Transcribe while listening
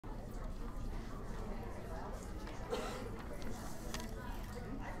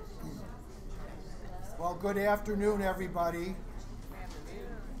Good afternoon, everybody.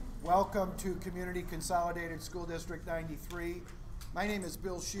 Welcome to Community Consolidated School District 93. My name is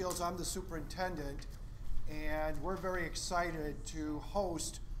Bill Shields. I'm the superintendent, and we're very excited to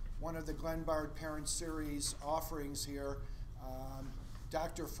host one of the Glenbard Parent Series offerings here.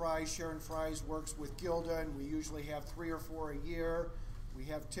 Dr. Fry, Sharon Fries, works with Gilda, and we usually have 3 or 4 a year. We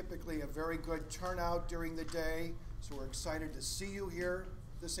have typically a very good turnout during the day, so we're excited to see you here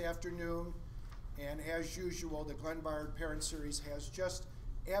this afternoon. And as usual, the Glenbard Parent Series has just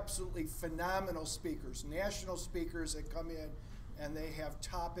absolutely phenomenal speakers, national speakers that come in, and they have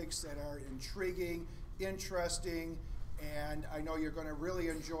topics that are intriguing, interesting, and I know you're going to really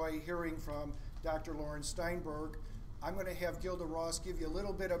enjoy hearing from Dr. Laurence Steinberg. I'm going to have Gilda Ross give you a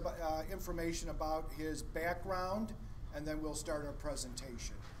little bit of information about his background, and then we'll start our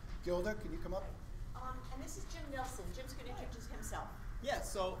presentation. Gilda, can you come up? And this is Jim Nelson. Jim's going to introduce himself. Yeah,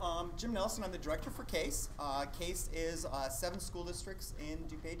 so Jim Nelson, I'm the director for CASE. CASE is 7 school districts in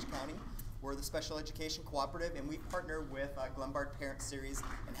DuPage County. We're the special education cooperative, and we partner with Glenbard Parent Series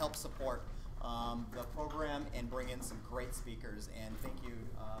and help support the program and bring in some great speakers. And thank you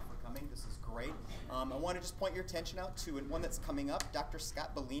for coming. This is great. I want to just point your attention out to one that's coming up, Dr.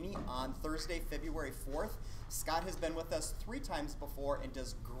 Scott Bellini, on Thursday, February 4th. Scott has been with us 3 times before and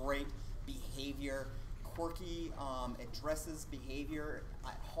does great behavior, quirky, addresses behavior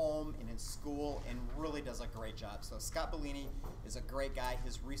at home and in school, and really does a great job. So Scott Bellini is a great guy.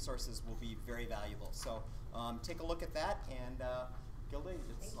 His resources will be very valuable. So take a look at that, and Gilda,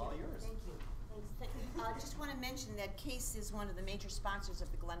 it's all yours. Thank you. I just want to mention that CASE is one of the major sponsors of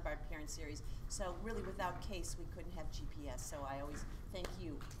the Glenbard Parent Series. So really, without CASE, we couldn't have GPS. So I always thank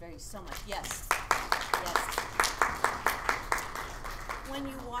you so much. Yes. Yes. When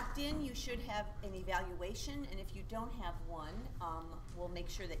you walked in, you should have an evaluation, and if you don't have one, we'll make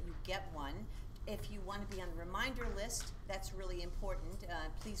sure that you get one. If you want to be on the reminder list, that's really important.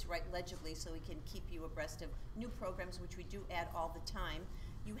 Please write legibly so we can keep you abreast of new programs, which we do add all the time.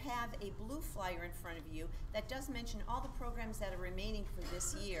 You have a blue flyer in front of you that does mention all the programs that are remaining for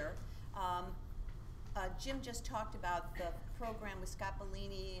this year. Jim just talked about the program with Scott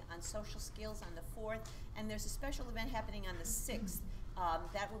Bellini on social skills on the 4th, and there's a special event happening on the 6th.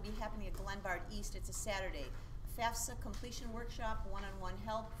 That will be happening at Glenbard East. It's a Saturday. FAFSA completion workshop, one-on-one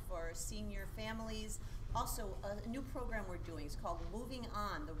help for senior families. Also, a new program we're doing is called Moving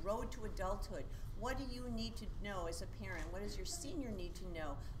On, the Road to Adulthood. What do you need to know as a parent? What does your senior need to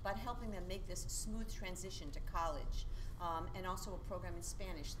know about helping them make this smooth transition to college? And also a program in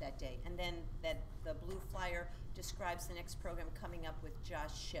Spanish that day. And then the blue flyer describes the next program coming up with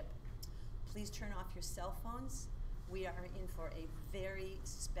Josh Shipp. Please turn off your cell phones. We are in for a very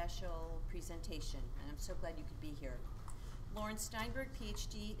special presentation, and I'm so glad you could be here. Laurence Steinberg,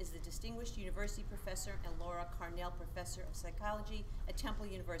 PhD, is the Distinguished University Professor and Laura Carnell Professor of Psychology at Temple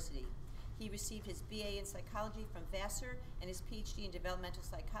University. He received his BA in Psychology from Vassar and his PhD in Developmental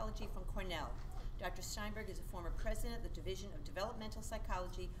Psychology from Cornell. Dr. Steinberg is a former president of the Division of Developmental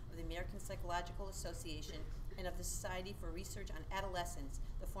Psychology of the American Psychological Association and of the Society for Research on Adolescence,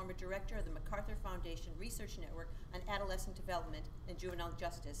 the former director of the MacArthur Foundation Research Network on Adolescent Development and Juvenile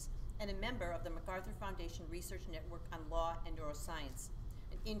Justice, and a member of the MacArthur Foundation Research Network on Law and Neuroscience.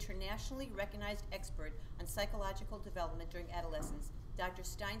 An internationally recognized expert on psychological development during adolescence, Dr.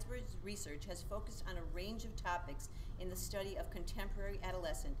 Steinberg's research has focused on a range of topics in the study of contemporary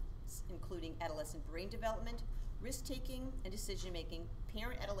adolescents, including adolescent brain development, risk-taking and decision-making,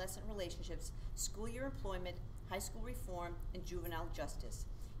 parent-adolescent relationships, school year employment, high school reform, and juvenile justice.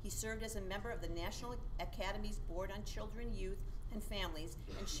 He served as a member of the National Academy's Board on Children, Youth, and Families,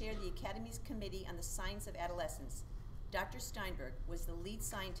 and chaired the Academy's Committee on the Science of Adolescence. Dr. Steinberg was the lead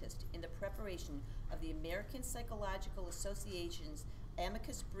scientist in the preparation of the American Psychological Association's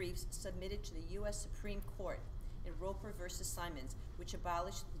amicus briefs submitted to the U.S. Supreme Court in Roper versus Simons, which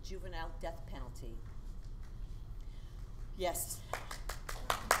abolished the juvenile death penalty. Yes.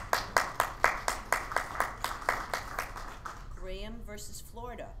 Graham versus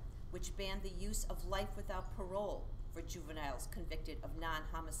Florida, which banned the use of life without parole for juveniles convicted of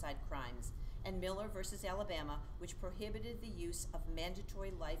non-homicide crimes, and Miller versus Alabama, which prohibited the use of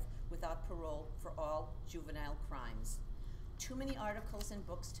mandatory life without parole for all juvenile crimes. Too many articles and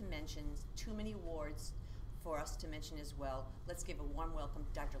books to mention, too many awards for us to mention as well. Let's give a warm welcome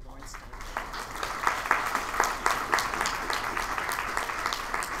to Dr. Laurence Steinberg.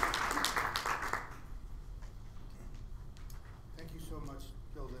 Thank you so much,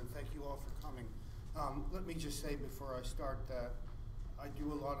 Gilda, and thank you all for coming. Let me just say before I start that I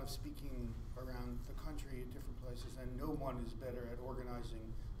do a lot of speaking around the country at different places, and no one is better at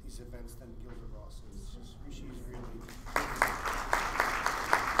organizing these events than Gilda Ross is. She's really.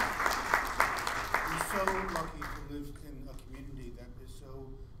 We're so lucky to live in a community that is so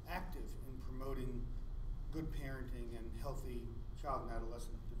active in promoting good parenting and healthy child and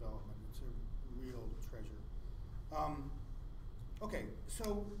adolescent development. It's a real treasure. Okay,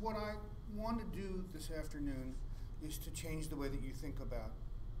 so what I want to do this afternoon is to change the way that you think about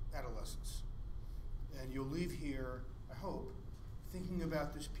adolescence. And you'll leave here, I hope, thinking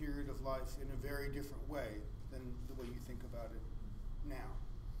about this period of life in a very different way than the way you think about it now.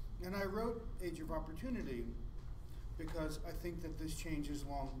 And I wrote Age of Opportunity because I think that this change is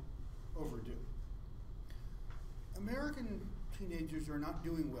long overdue. American teenagers are not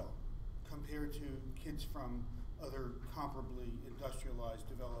doing well compared to kids from other comparably industrialized,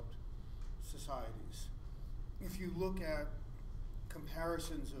 developed societies. If you look at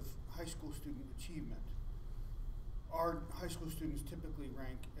comparisons of high school student achievement, our high school students typically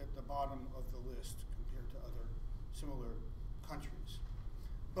rank at the bottom of the list compared to other similar countries.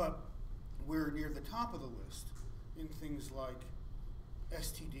 But we're near the top of the list in things like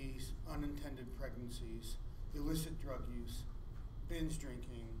STDs, unintended pregnancies, illicit drug use, binge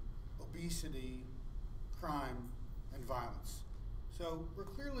drinking, obesity, crime, and violence. So we're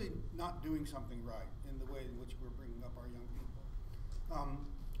clearly not doing something right in the way in which we're bringing up our young people.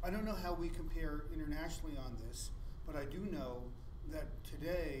 I don't know how we compare internationally on this, but I do know that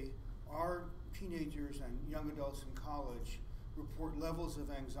today our teenagers and young adults in college report levels of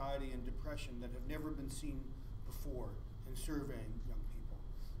anxiety and depression that have never been seen before in surveying young people.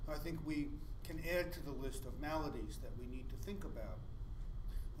 I think we can add to the list of maladies that we need to think about,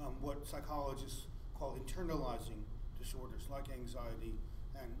 what psychologists call internalizing disorders like anxiety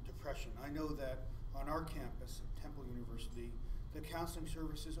and depression. I know that on our campus at Temple University, the counseling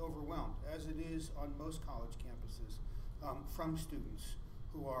service is overwhelmed, as it is on most college campuses, from students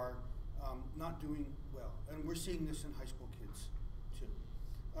who are not doing well. And we're seeing this in high school kids too.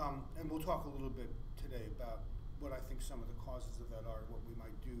 And we'll talk a little bit today about what I think some of the causes of that are, what we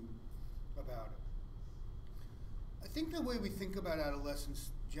might do about it. I think the way we think about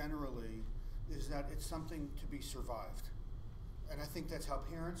adolescence generally is that it's something to be survived. And I think that's how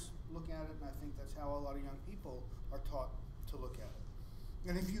parents look at it, and I think that's how a lot of young people are taught to look at it.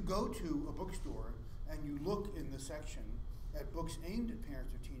 And if you go to a bookstore and you look in the section at books aimed at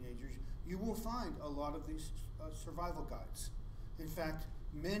parents of teenagers, you will find a lot of these survival guides. In fact,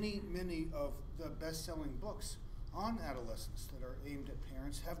 many of the best-selling books on adolescence that are aimed at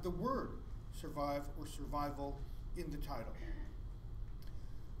parents have the word survive or survival in the title.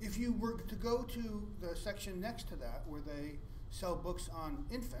 If you were to go to the section next to that where they sell books on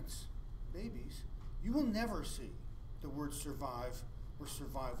infants, babies, you will never see the word survive or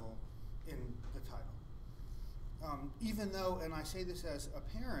survival in the title. Even though, and I say this as a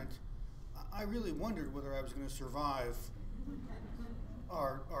parent, I really wondered whether I was going to survive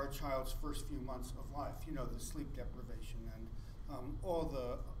our child's first few months of life, you know, the sleep deprivation and all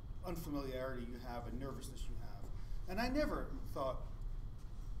the unfamiliarity you have and nervousness you have. And I never thought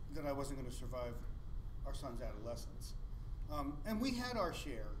that I wasn't going to survive our son's adolescence. And we had our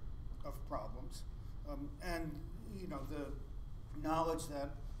share of problems. And, you know, the knowledge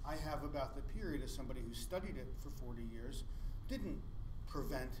that I have about the period as somebody who studied it for 40 years didn't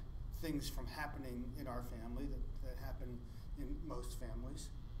prevent things from happening in our family that happen in most families.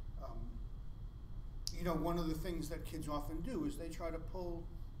 You know, one of the things that kids often do is they try to pull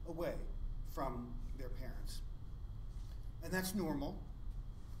away from their parents. And that's normal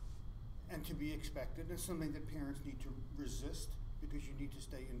and to be expected. It's something that parents need to resist because you need to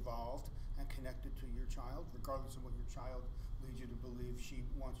stay involved and connected to your child, regardless of what your child leads you to believe she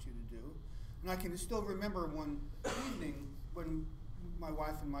wants you to do. And I can still remember one evening when my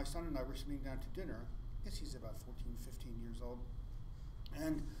wife and my son and I were sitting down to dinner. I guess he's about 14, 15 years old.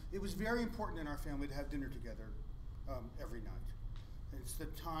 And it was very important in our family to have dinner together every night. It's the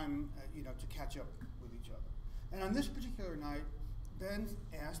time, you know, to catch up with each other. And on this particular night, Ben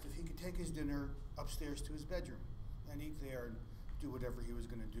asked if he could take his dinner upstairs to his bedroom and eat there and do whatever he was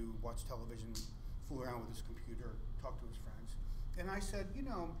going to do, watch television, fool around with his computer, talk to his friends. And I said, you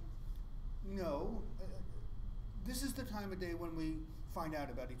know, no, this is the time of day when we find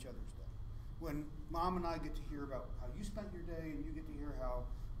out about each other's day. When Mom and I get to hear about how you spent your day and you get to hear how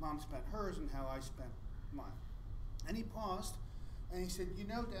Mom spent hers and how I spent mine. And he paused and he said, you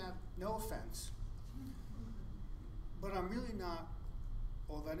know, Dad, no offense, but I'm really not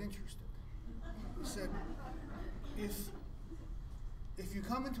all that interested. He said, if you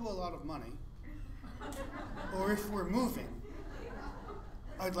come into a lot of money, or if we're moving,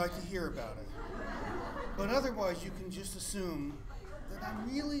 I'd like to hear about it. But otherwise, you can just assume that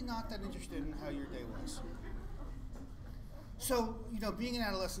I'm really not that interested in how your day was. So, being an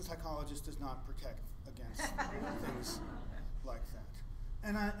adolescent psychologist does not protect against things like that.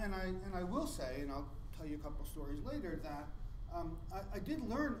 And I will say, and I'll tell you a couple stories later, that I did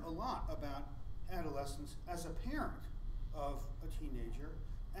learn a lot about adolescence as a parent of a teenager,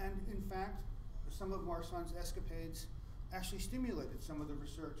 and in fact, some of our son's escapades actually stimulated some of the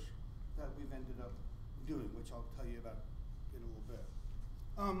research that we've ended up doing, which I'll tell you about in a little bit.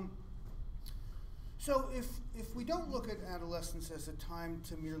 So if we don't look at adolescence as a time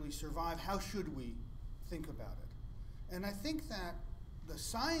to merely survive, how should we think about it? And I think that the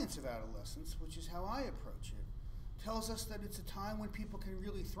science of adolescence, which is how I approach it, tells us that it's a time when people can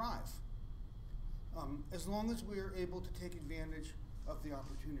really thrive, as long as we're able to take advantage of the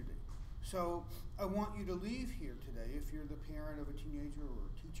opportunity. So I want you to leave here today, if you're the parent of a teenager or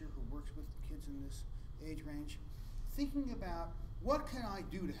a teacher who works with kids in this age range, thinking about what can I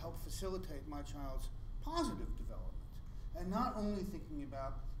do to help facilitate my child's positive development, and not only thinking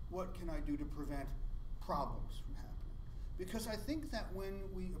about what can I do to prevent problems from happening. Because I think that when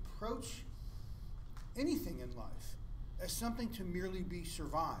we approach anything in life as something to merely be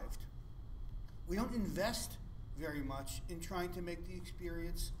survived, we don't invest very much in trying to make the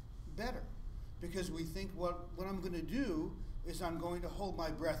experience better, because we think what I'm going to do is I'm going to hold my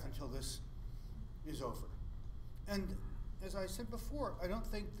breath until this is over. And as I said before, I don't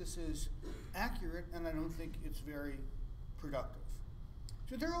think this is accurate, and I don't think it's very productive.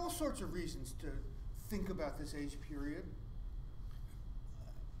 So there are all sorts of reasons to think about this age period.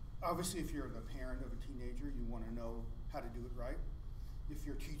 Obviously, if you're the parent of a teenager, you want to know how to do it right. If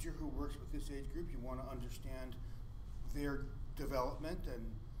you're a teacher who works with this age group, you want to understand their development and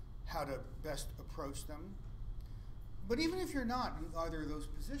how to best approach them. But even if you're not in either of those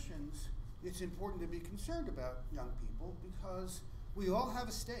positions, it's important to be concerned about young people, because we all have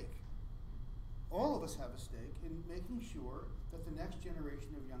a stake. All of us have a stake in making sure that the next generation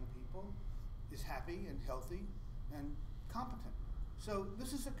of young people is happy and healthy and competent. So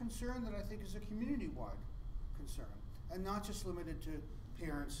this is a concern that I think is a community-wide concern, and not just limited to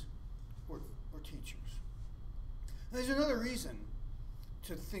parents or teachers. And there's another reason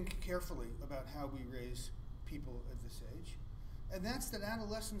to think carefully about how we raise people at this age, and that's that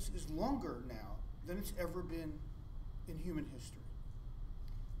adolescence is longer now than it's ever been in human history.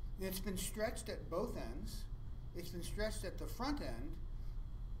 And it's been stretched at both ends. It's been stretched at the front end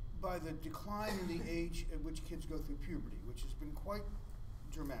by the decline in the age at which kids go through puberty, which has been quite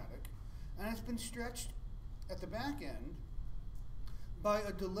dramatic. And it's been stretched at the back end by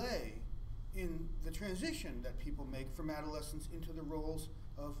a delay in the transition that people make from adolescence into the roles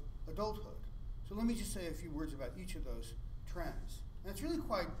of adulthood. So let me just say a few words about each of those trends. And it's really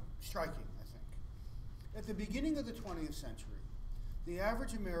quite striking, I think. At the beginning of the 20th century, the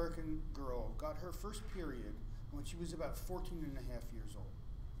average American girl got her first period when she was about 14 and a half years old.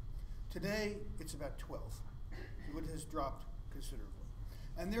 Today, it's about 12. So it has dropped considerably.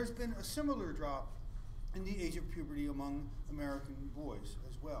 And there's been a similar drop in the age of puberty among American boys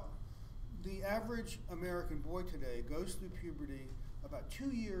as well. The average American boy today goes through puberty about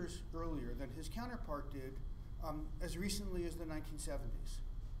 2 years earlier than his counterpart did as recently as the 1970s.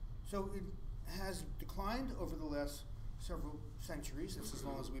 So it has declined over the last several centuries. That's as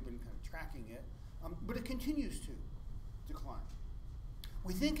long as we've been kind of tracking it. But it continues to decline.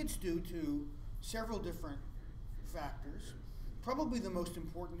 We think it's due to several different factors. Probably the most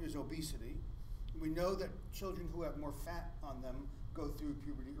important is obesity. We know that children who have more fat on them go through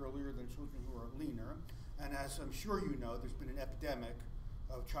puberty earlier than children who are leaner. And as I'm sure you know, there's been an epidemic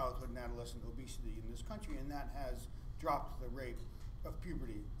of childhood and adolescent obesity in this country, and that has dropped the rate of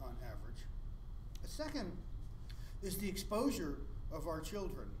puberty on average. A second is the exposure of our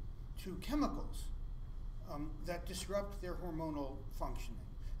children to chemicals that disrupt their hormonal functioning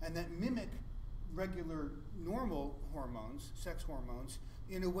and that mimic regular normal hormones, sex hormones,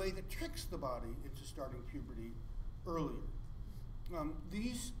 in a way that tricks the body into starting puberty earlier.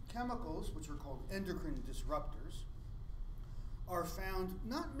 These chemicals, which are called endocrine disruptors, are found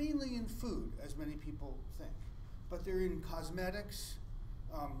not mainly in food, as many people think, but they're in cosmetics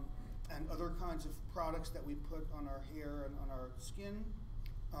and other kinds of products that we put on our hair and on our skin.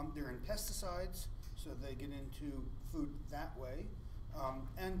 They're in pesticides, so they get into food that way.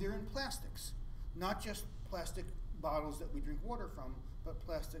 And they're in plastics, not just plastic bottles that we drink water from, but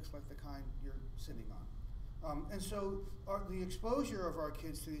plastics like the kind you're sitting on. And so the exposure of our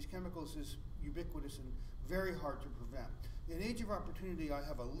kids to these chemicals is ubiquitous and very hard to prevent. In Age of Opportunity, I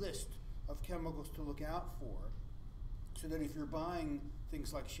have a list of chemicals to look out for, so that if you're buying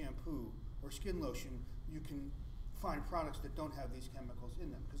things like shampoo or skin lotion, you can find products that don't have these chemicals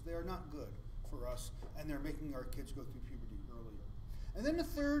in them, because they are not good for us, and they're making our kids go through puberty earlier. And then the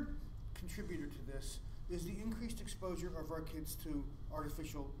third contributor to this is the increased exposure of our kids to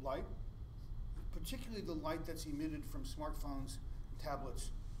artificial light, particularly the light that's emitted from smartphones,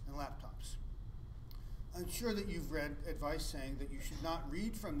 tablets, and laptops. I'm sure that you've read advice saying that you should not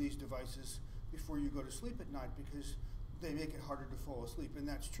read from these devices before you go to sleep at night because they make it harder to fall asleep, and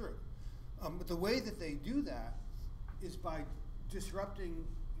that's true. But the way that they do that is by disrupting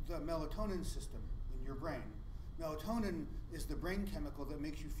the melatonin system in your brain. Melatonin is the brain chemical that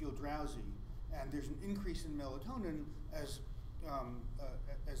makes you feel drowsy, and there's an increase in melatonin as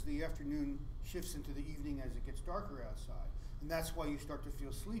the afternoon shifts into the evening as it gets darker outside. And that's why you start to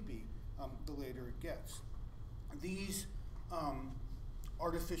feel sleepy the later it gets. These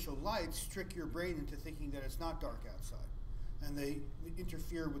artificial lights trick your brain into thinking that it's not dark outside, and they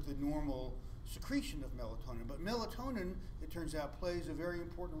interfere with the normal secretion of melatonin. But melatonin, it turns out, plays a very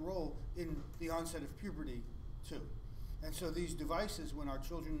important role in the onset of puberty too. And so these devices, when our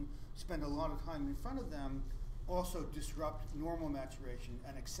children spend a lot of time in front of them, also disrupt normal maturation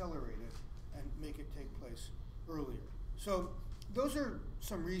and accelerate it and make it take place earlier. So those are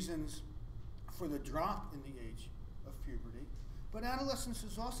some reasons for the drop in the age of puberty. But adolescence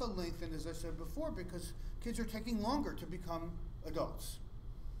is also lengthened, as I said before, because kids are taking longer to become adults.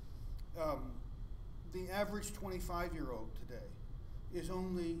 The average 25-year-old today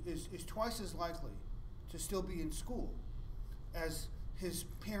is twice as likely to still be in school as his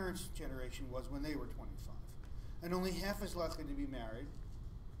parents' generation was when they were 25, and only half as likely to be married,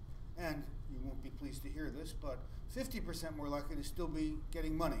 and you won't be pleased to hear this, but 50% more likely to still be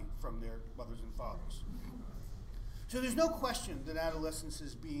getting money from their mothers and fathers. So there's no question that adolescence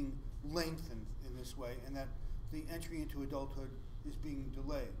is being lengthened in this way, and that the entry into adulthood is being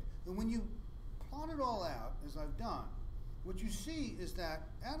delayed. And when you plot it all out, as I've done, what you see is that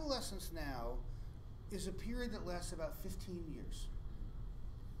adolescence now is a period that lasts about 15 years.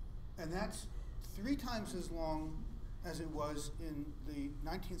 And that's 3 times as long as it was in the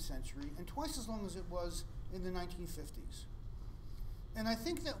 19th century and twice as long as it was in the 1950s. And I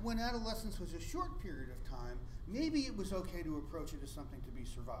think that when adolescence was a short period of time, maybe it was okay to approach it as something to be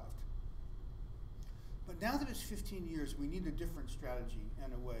survived. But now that it's 15 years, we need a different strategy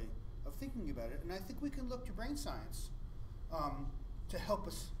and a way of thinking about it. And I think we can look to brain science to help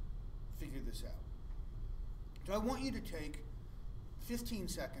us figure this out. So I want you to take 15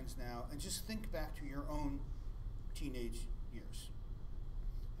 seconds now and just think back to your own teenage years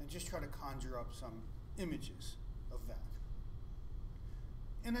and just try to conjure up some images of that.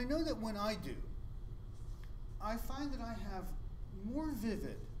 And I know that when I do, I find that I have more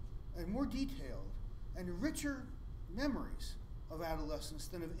vivid and more detailed and richer memories of adolescence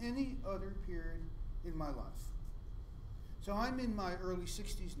than of any other period in my life. So I'm in my early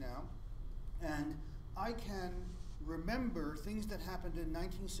 60s now, and I can remember things that happened in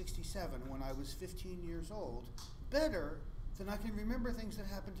 1967 when I was 15 years old better than I can remember things that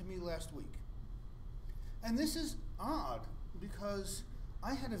happened to me last week. And this is odd because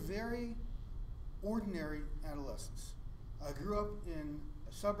I had a very ordinary adolescence. I grew up in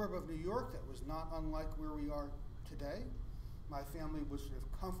a suburb of New York that was not unlike where we are today. My family was sort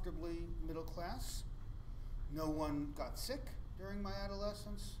of comfortably middle class. No one got sick during my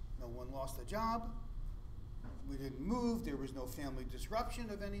adolescence. No one lost a job. We didn't move. There was no family disruption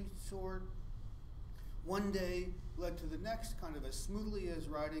of any sort. One day led to the next, kind of as smoothly as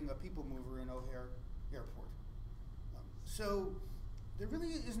riding a people mover in O'Hare Airport. So there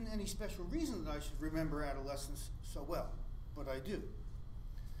really isn't any special reason that I should remember adolescence so well, but I do.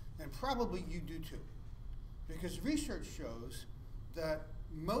 And probably you do too, because research shows that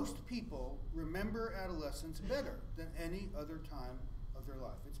most people remember adolescence better than any other time of their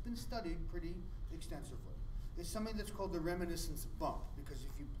life. It's been studied pretty extensively. It's something that's called the reminiscence bump, because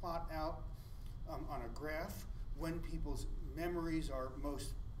if you plot out on a graph when people's memories are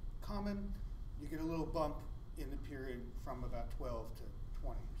most common, you get a little bump in the period from about 12 to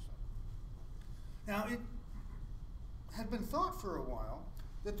 20 or so. Now, it had been thought for a while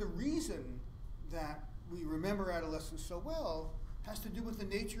that the reason that we remember adolescence so well has to do with the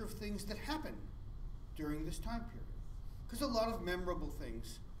nature of things that happen during this time period. Because a lot of memorable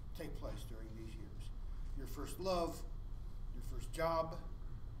things take place during these years. Your first love, your first job,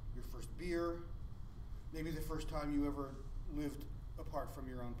 your first beer, maybe the first time you ever lived apart from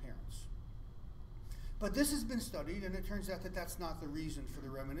your own parents. But this has been studied, and it turns out that that's not the reason for the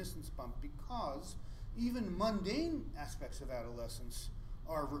reminiscence bump, because even mundane aspects of adolescence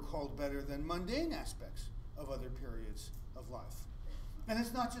are recalled better than mundane aspects of other periods of life. And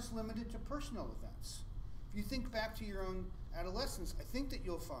it's not just limited to personal events. If you think back to your own adolescence, I think that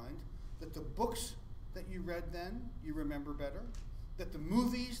you'll find that the books that you read then, you remember better, that the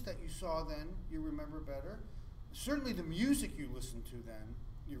movies that you saw then, you remember better, certainly the music you listened to then,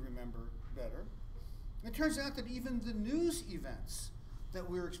 you remember better. It turns out that even the news events that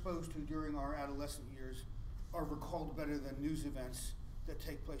we're exposed to during our adolescent years are recalled better than news events that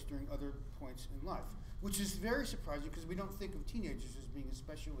take place during other points in life, which is very surprising because we don't think of teenagers as being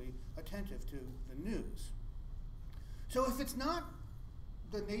especially attentive to the news. So if it's not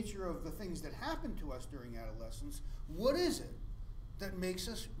the nature of the things that happen to us during adolescence, what is it that makes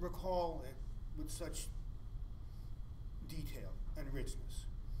us recall it with such detail and richness?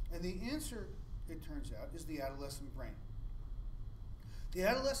 And the answer, it turns out, is the adolescent brain. The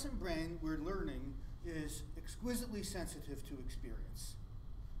adolescent brain, we're learning, is exquisitely sensitive to experience.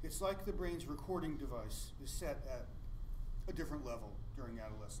 It's like the brain's recording device is set at a different level during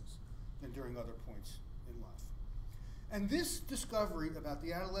adolescence than during other points in life. And this discovery about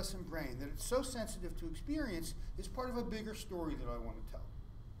the adolescent brain, that it's so sensitive to experience, is part of a bigger story that I want to tell.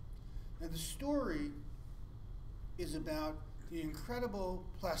 And the story is about the incredible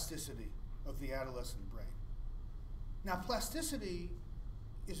plasticity of the adolescent brain. Now, plasticity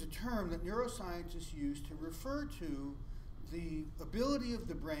is a term that neuroscientists use to refer to the ability of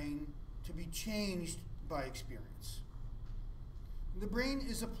the brain to be changed by experience. The brain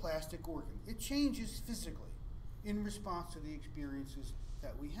is a plastic organ. It changes physically in response to the experiences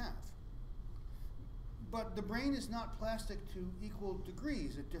that we have. But the brain is not plastic to equal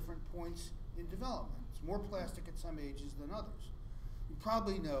degrees at different points in development. It's more plastic at some ages than others. You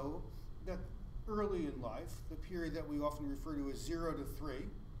probably know that early in life, the period that we often refer to as 0 to 3,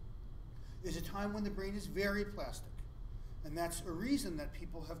 is a time when the brain is very plastic. And that's a reason that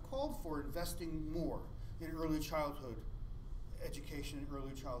people have called for investing more in early childhood education and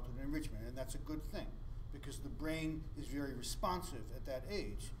early childhood enrichment. And that's a good thing, because the brain is very responsive at that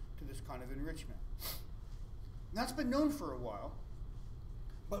age to this kind of enrichment. And that's been known for a while,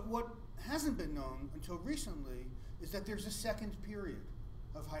 but what hasn't been known until recently is that there's a second period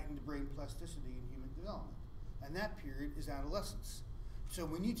of heightened brain plasticity in human development, and that period is adolescence. So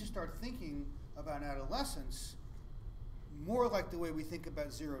we need to start thinking about adolescence more like the way we think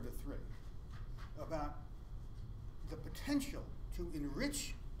about 0 to 3, about the potential to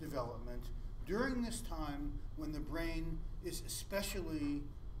enrich development during this time when the brain is especially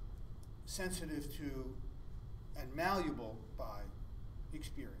sensitive to and malleable by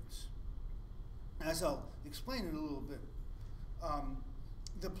experience. As I'll explain in a little bit,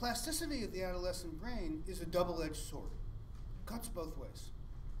 the plasticity of the adolescent brain is a double-edged sword. It cuts both ways,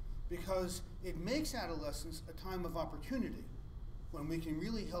 because it makes adolescence a time of opportunity when we can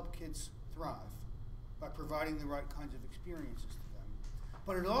really help kids thrive by providing the right kinds of experiences to them.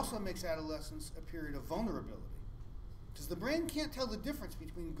 But it also makes adolescence a period of vulnerability, because the brain can't tell the difference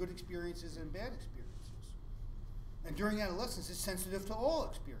between good experiences and bad experiences. And during adolescence, it's sensitive to all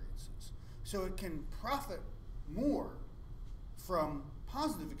experiences. So it can profit more from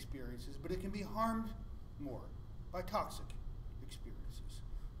positive experiences, but it can be harmed more by toxic experiences.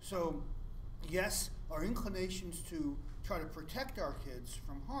 So yes, our inclinations to try to protect our kids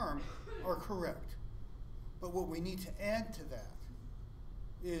from harm are correct. But what we need to add to that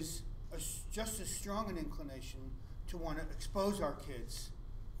is just as strong an inclination to want to expose our kids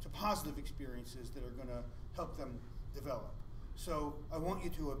to positive experiences that are going to help them develop. So I want you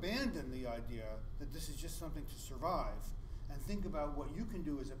to abandon the idea that this is just something to survive and think about what you can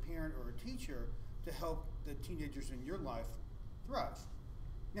do as a parent or a teacher to help the teenagers in your life thrive.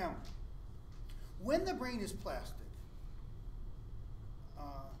 Now, when the brain is plastic,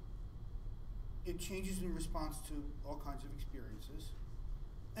 it changes in response to all kinds of experiences.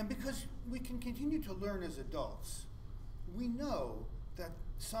 And because we can continue to learn as adults, we know that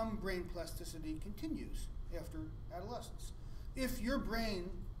some brain plasticity continues after adolescence. If your brain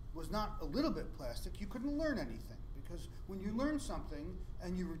was not a little bit plastic, you couldn't learn anything, because when you learn something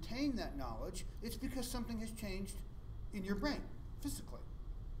and you retain that knowledge, it's because something has changed in your brain, physically.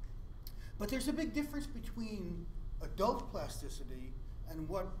 But there's a big difference between adult plasticity and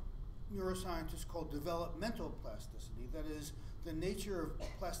what neuroscientists call developmental plasticity, that is, the nature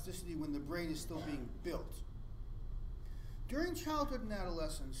of plasticity when the brain is still being built. During childhood and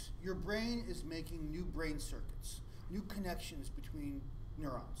adolescence, your brain is making new brain circuits, new connections between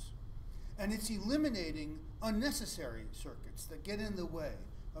neurons. And it's eliminating unnecessary circuits that get in the way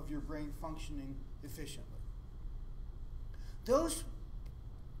of your brain functioning efficiently. Those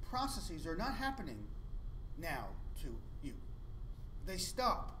processes are not happening now to you. They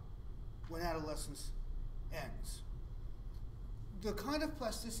stop when adolescence ends. The kind of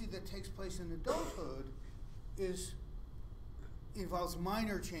plasticity that takes place in adulthood involves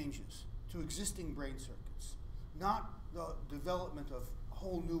minor changes to existing brain circuits, not the development of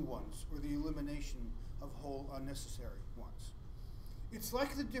whole new ones or the elimination of whole unnecessary ones. It's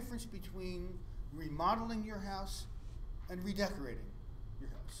like the difference between remodeling your house and redecorating your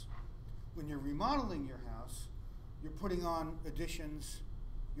house. When you're remodeling your house, you're putting on additions,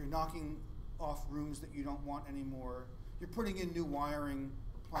 you're knocking off rooms that you don't want anymore, you're putting in new wiring,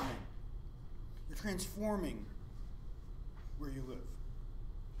 plumbing. You're transforming where you live.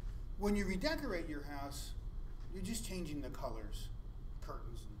 When you redecorate your house, you're just changing the colors,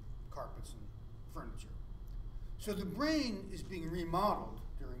 curtains and carpets and furniture. So the brain is being remodeled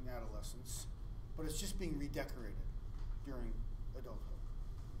during adolescence, but it's just being redecorated during adulthood.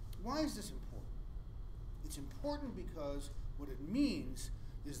 Why is this important? It's important because what it means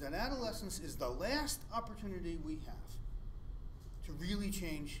is that adolescence is the last opportunity we have to really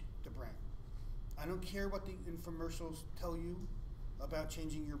change the brain. I don't care what the infomercials tell you about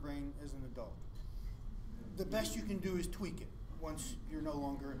changing your brain as an adult. The best you can do is tweak it once you're no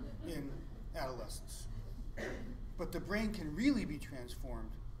longer in adolescence. But the brain can really be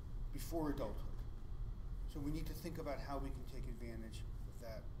transformed before adulthood. So we need to think about how we can take advantage of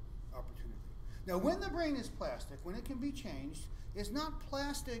that opportunity. Now, when the brain is plastic, when it can be changed, it's not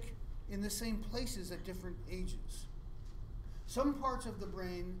plastic in the same places at different ages. Some parts of the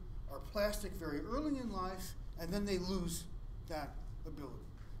brain are plastic very early in life, and then they lose that ability.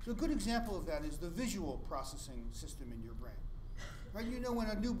 So a good example of that is the visual processing system in your brain. Right? You know, when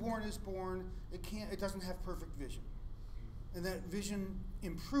a newborn is born, it doesn't have perfect vision. And that vision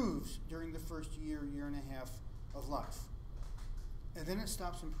improves during the first year, year and a half of life. And then it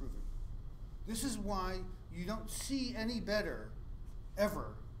stops improving. This is why you don't see any better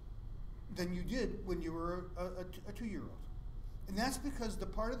ever than you did when you were a 2-year-old. And that's because the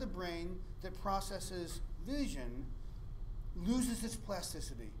part of the brain that processes vision loses its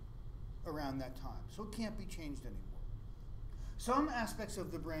plasticity around that time. So it can't be changed anymore. Some aspects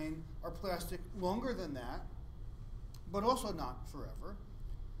of the brain are plastic longer than that, but also not forever.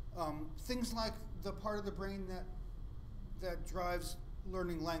 Things like the part of the brain that drives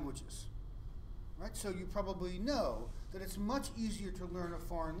learning languages. Right? So you probably know that it's much easier to learn a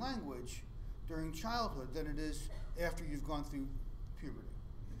foreign language during childhood than it is after you've gone through puberty.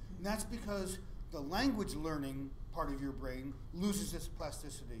 And that's because the language learning part of your brain loses its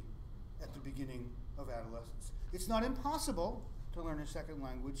plasticity at the beginning of adolescence. It's not impossible to learn a second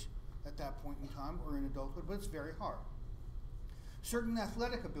language at that point in time or in adulthood, but it's very hard. Certain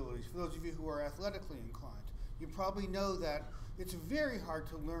athletic abilities, for those of you who are athletically inclined, you probably know that it's very hard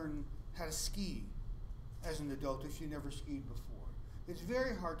to learn how to ski as an adult if you never skied before. It's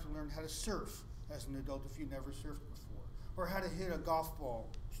very hard to learn how to surf as an adult if you never surfed before, or how to hit a golf ball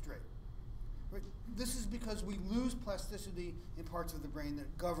straight. Right? This is because we lose plasticity in parts of the brain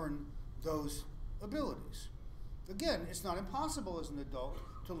that govern those abilities. Again, it's not impossible as an adult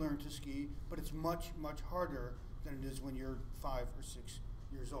to learn to ski, but it's much, much harder than it is when you're 5 or 6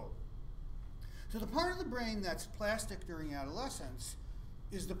 years old. So the part of the brain that's plastic during adolescence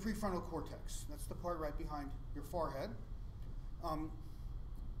is the prefrontal cortex. That's the part right behind your forehead.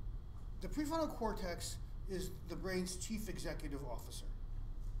 The prefrontal cortex is the brain's chief executive officer.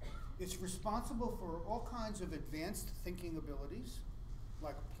 It's responsible for all kinds of advanced thinking abilities,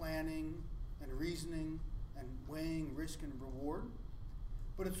 like planning and reasoning and weighing risk and reward.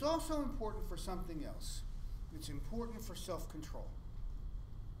 But it's also important for something else. It's important for self-control.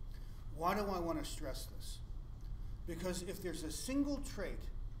 Why do I want to stress this? Because if there's a single trait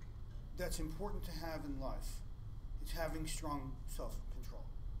that's important to have in life, it's having strong self-control.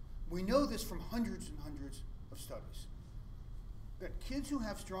 We know this from hundreds and hundreds of studies. That kids who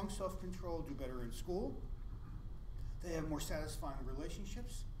have strong self-control do better in school, they have more satisfying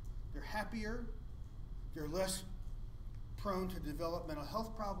relationships, they're happier, they're less prone to develop mental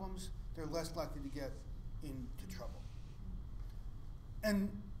health problems, they're less likely to get into trouble. And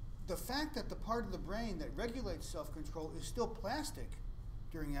the fact that the part of the brain that regulates self-control is still plastic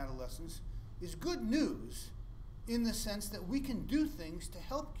during adolescence is good news in the sense that we can do things to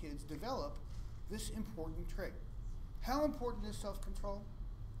help kids develop this important trait. How important is self-control?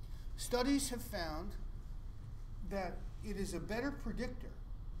 Studies have found that it is a better predictor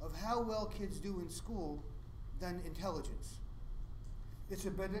of how well kids do in school than intelligence. It's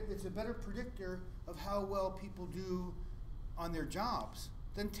a better predictor of how well people do on their jobs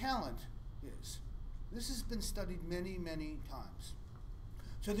than talent is. This has been studied many, many times.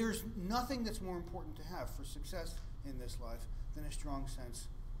 So there's nothing that's more important to have for success in this life than a strong sense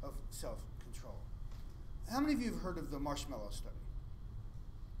of self-control. How many of you have heard of the marshmallow study?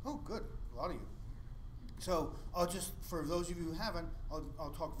 Oh, good, a lot of you. So I'll just, for those of you who haven't,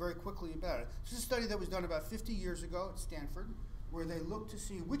 I'll talk very quickly about it. This is a study that was done about 50 years ago at Stanford, where they looked to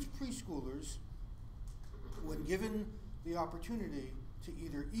see which preschoolers, when given the opportunity to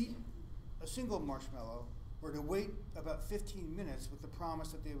either eat a single marshmallow or to wait about 15 minutes with the promise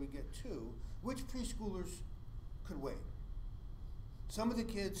that they would get two, which preschoolers could wait. Some of the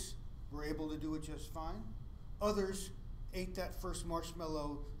kids were able to do it just fine. Others ate that first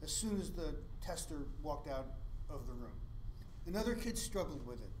marshmallow as soon as the tester walked out of the room. And other kids struggled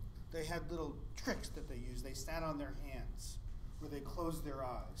with it. They had little tricks that they used. They sat on their hands, or they closed their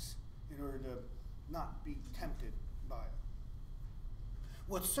eyes in order to not be tempted by it.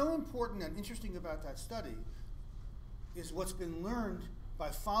 What's so important and interesting about that study is what's been learned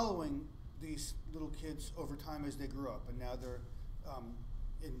by following these little kids over time as they grew up, and now they're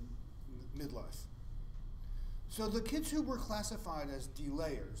in midlife. So the kids who were classified as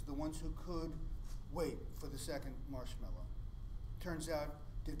delayers, the ones who could wait for the second marshmallow, turns out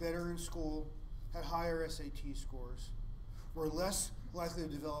did better in school, had higher SAT scores, were less likely to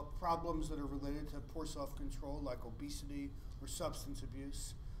develop problems that are related to poor self-control, like obesity or substance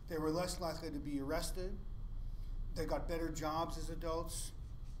abuse. They were less likely to be arrested. They got better jobs as adults.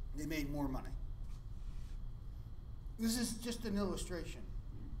 They made more money. This is just an illustration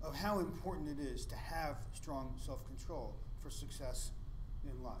of how important it is to have strong self-control for success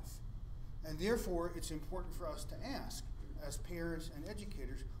in life. And therefore, it's important for us to ask, as parents and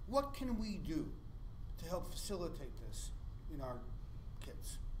educators, what can we do to help facilitate this in our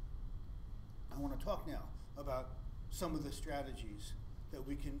kids? I want to talk now about some of the strategies that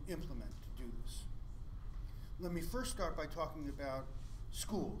we can implement to do this. Let me first start by talking about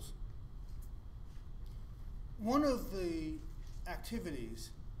schools. One of the activities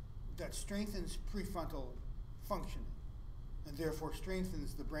that strengthens prefrontal functioning and therefore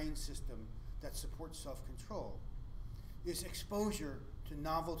strengthens the brain system that supports self-control is exposure to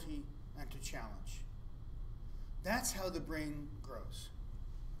novelty and to challenge. That's how the brain grows.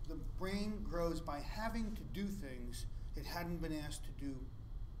 The brain grows by having to do things it hadn't been asked to do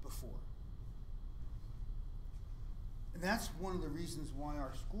before. And that's one of the reasons why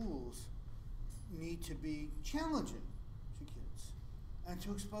our schools need to be challenging to kids and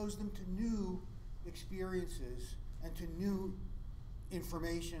to expose them to new experiences and to new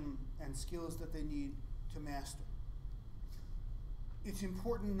information and skills that they need to master. It's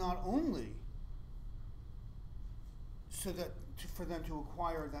important not only for them to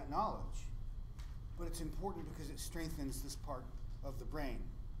acquire that knowledge, but it's important because it strengthens this part of the brain,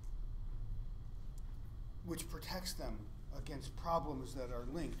 which protects them against problems that are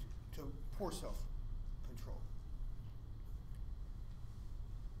linked to poor self-control.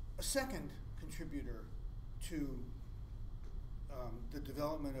 A second contributor to the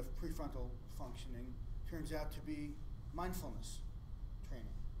development of prefrontal functioning turns out to be mindfulness training.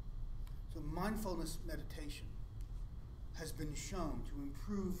 So mindfulness meditation has been shown to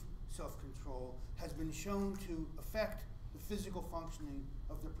improve self-control, has been shown to affect the physical functioning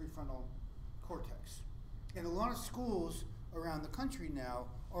of the prefrontal cortex. And a lot of schools around the country now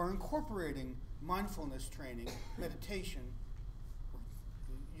are incorporating mindfulness training, meditation.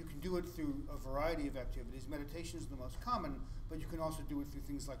 You can do it through a variety of activities. Meditation is the most common, but you can also do it through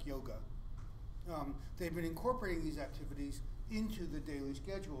things like yoga. They've been incorporating these activities into the daily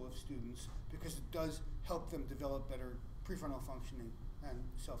schedule of students because it does help them develop better prefrontal functioning and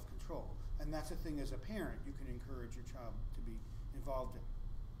self-control. And that's a thing as a parent you can encourage your child to be involved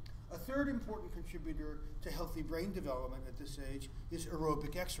in. A third important contributor to healthy brain development at this age is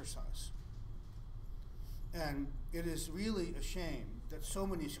aerobic exercise. And it is really a shame that so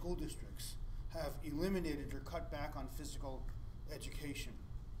many school districts have eliminated or cut back on physical education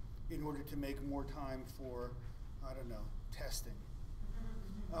in order to make more time for, I don't know, testing.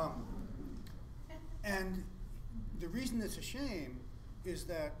 And the reason it's a shame is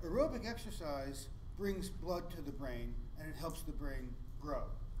that aerobic exercise brings blood to the brain and it helps the brain grow.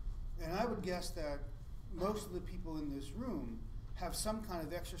 And I would guess that most of the people in this room have some kind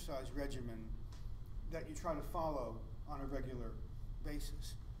of exercise regimen that you try to follow on a regular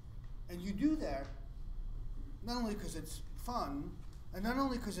basis. And you do that not only because it's fun, and not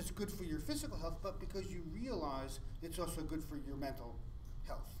only because it's good for your physical health, but because you realize it's also good for your mental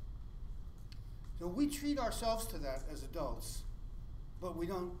health. So we treat ourselves to that as adults, but we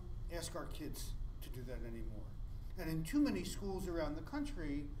don't ask our kids to do that anymore. And in too many schools around the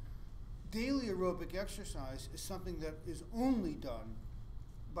country, daily aerobic exercise is something that is only done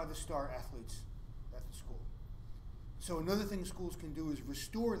by the star athletes at the school. So another thing schools can do is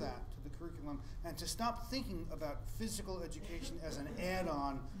restore that to the curriculum and to stop thinking about physical education as an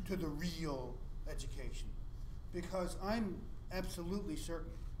add-on to the real education, because I'm absolutely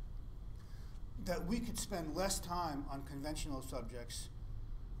certain that we could spend less time on conventional subjects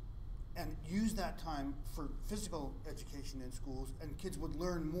and use that time for physical education in schools, and kids would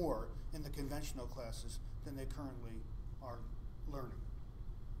learn more in the conventional classes than they currently are learning.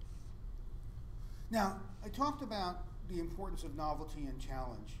 Now, I talked about the importance of novelty and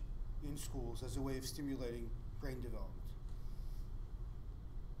challenge in schools as a way of stimulating brain development.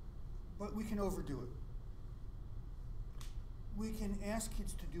 But we can overdo it. We can ask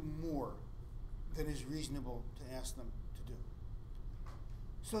kids to do more than is reasonable to ask them to do.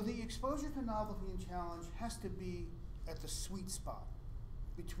 So the exposure to novelty and challenge has to be at the sweet spot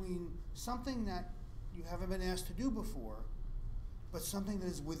between something that you haven't been asked to do before, but something that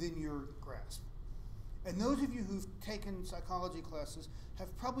is within your grasp. And those of you who've taken psychology classes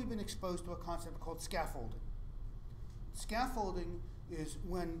have probably been exposed to a concept called scaffolding. Scaffolding is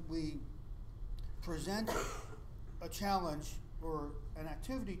when we present a challenge or an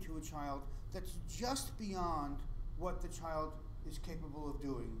activity to a child that's just beyond what the child is capable of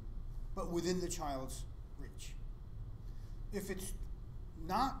doing, but within the child's reach. If it's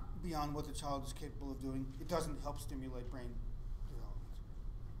not beyond what the child is capable of doing, it doesn't help stimulate brain development.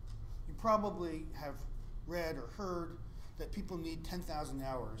 You probably have read or heard that people need 10,000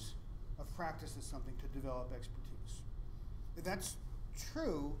 hours of practice at something to develop expertise. That's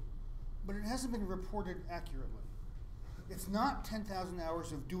true, but it hasn't been reported accurately. It's not 10,000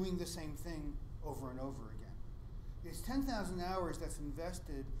 hours of doing the same thing over and over again. It's 10,000 hours that's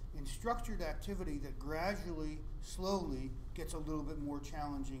invested in structured activity that gradually, slowly, gets a little bit more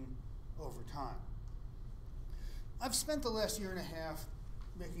challenging over time. I've spent the last year and a half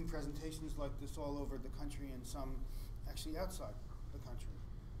making presentations like this all over the country and some actually outside the country.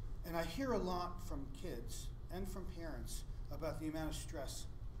 And I hear a lot from kids and from parents about the amount of stress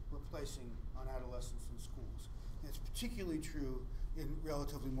we're placing on adolescents in schools. And it's particularly true in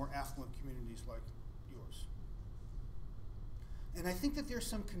relatively more affluent communities like yours. And I think that there's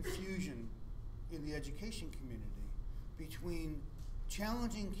some confusion in the education community between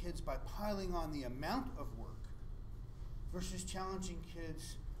challenging kids by piling on the amount of work versus challenging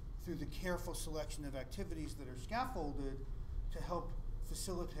kids through the careful selection of activities that are scaffolded to help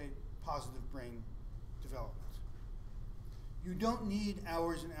facilitate positive brain development. You don't need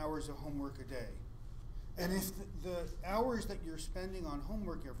hours and hours of homework a day. And if the hours that you're spending on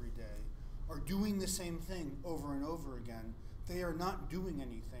homework every day are doing the same thing over and over again, they are not doing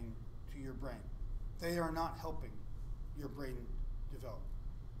anything to your brain. They are not helping your brain develop.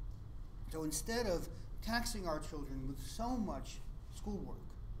 So instead of taxing our children with so much schoolwork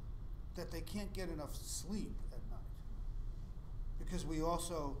that they can't get enough sleep at night, because we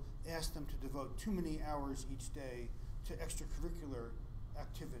also ask them to devote too many hours each day to extracurricular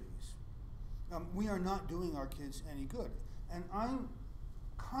activities, we are not doing our kids any good. And I'm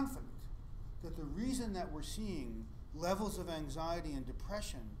confident that the reason that we're seeing levels of anxiety and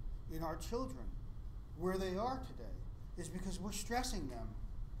depression in our children where they are today is because we're stressing them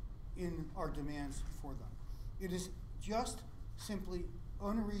in our demands for them. It is just simply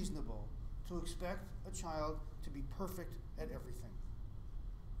unreasonable to expect a child to be perfect at everything.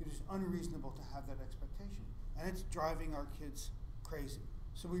 It is unreasonable to have that expectation, and it's driving our kids crazy.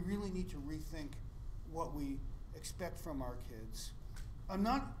 So we really need to rethink what we expect from our kids. I'm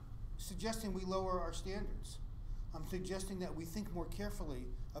not suggesting we lower our standards. I'm suggesting that we think more carefully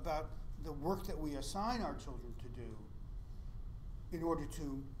about the work that we assign our children to do in order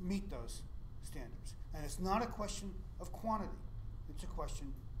to meet those standards. And it's not a question of quantity, it's a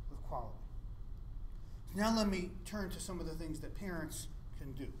question of quality. So now let me turn to some of the things that parents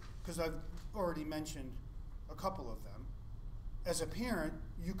can do, because I've already mentioned a couple of them. As a parent,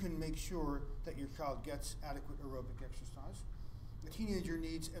 you can make sure that your child gets adequate aerobic exercise. A teenager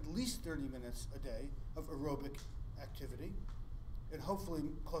needs at least 30 minutes a day of aerobic activity, and hopefully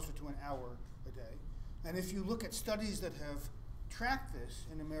closer to an hour a day. And if you look at studies that have tracked this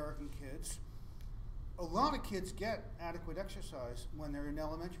in American kids, a lot of kids get adequate exercise when they're in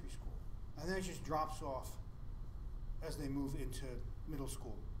elementary school, and then it just drops off as they move into middle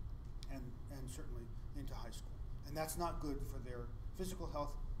school and certainly into high school. And that's not good for their physical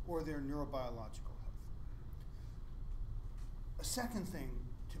health or their neurobiological health. A second thing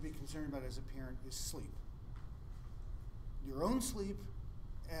to be concerned about as a parent is sleep. Your own sleep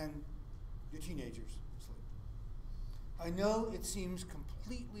and your teenager's sleep. I know it seems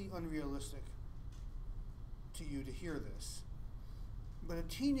completely unrealistic to you to hear this, but a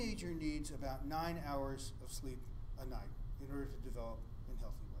teenager needs about 9 hours of sleep a night in order to develop in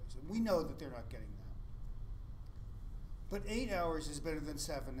healthy ways. And we know that they're not getting that. But 8 hours is better than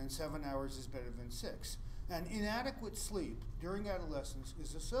 7, and 7 hours is better than 6. And inadequate sleep during adolescence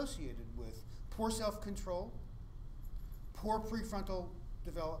is associated with poor self-control, poor prefrontal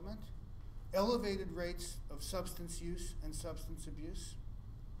development, elevated rates of substance use and substance abuse,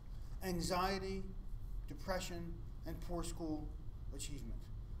 anxiety, depression, and poor school achievement.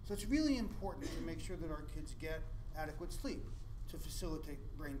 So it's really important to make sure that our kids get adequate sleep to facilitate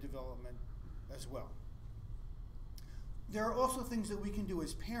brain development as well. There are also things that we can do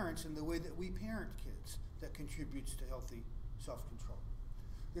as parents in the way that we parent kids that contributes to healthy self-control.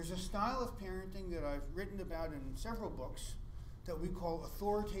 There's a style of parenting that I've written about in several books that we call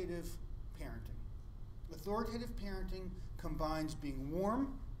authoritative parenting. Authoritative parenting combines being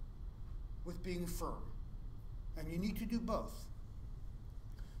warm with being firm, and you need to do both.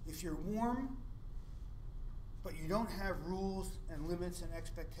 If you're warm, but you don't have rules and limits and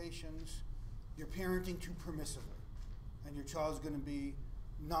expectations, you're parenting too permissively, and your child's going to be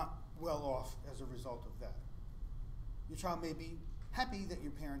not well off as a result of that. Your child may be happy that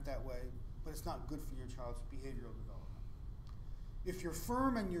you parent that way, but it's not good for your child's behavioral development. If you're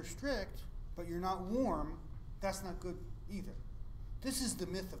firm and you're strict, but you're not warm, that's not good either. This is the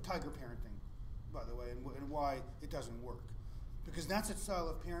myth of tiger parenting, by the way, and why it doesn't work. Because that's a style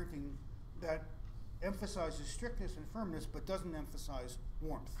of parenting that emphasizes strictness and firmness, but doesn't emphasize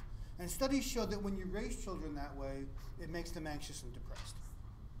warmth. And studies show that when you raise children that way, it makes them anxious and depressed.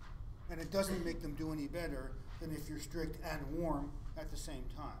 And it doesn't make them do any better than if you're strict and warm at the same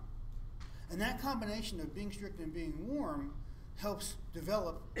time. And that combination of being strict and being warm helps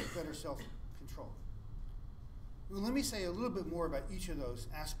develop better self-control. Well, let me say a little bit more about each of those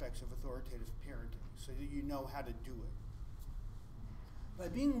aspects of authoritative parenting so that you know how to do it. By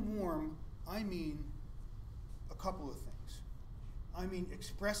being warm, I mean a couple of things. I mean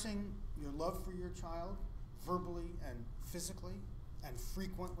expressing your love for your child verbally and physically and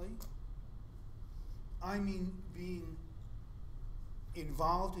frequently. I mean being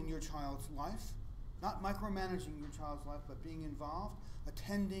involved in your child's life, not micromanaging your child's life, but being involved,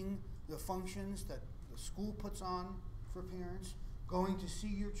 attending the functions that the school puts on for parents, going to see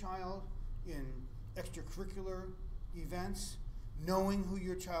your child in extracurricular events, knowing who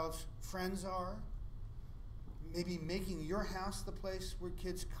your child's friends are, maybe making your house the place where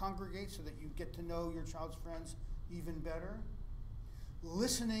kids congregate so that you get to know your child's friends even better,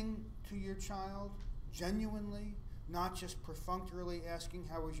 listening to your child genuinely, not just perfunctorily asking,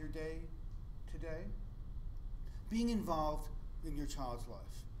 how was your day today? Being involved in your child's life.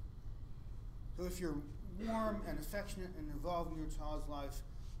 So if you're warm and affectionate and involved in your child's life,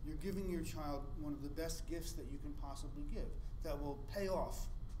 you're giving your child one of the best gifts that you can possibly give that will pay off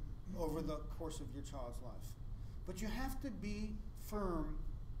over the course of your child's life. But you have to be firm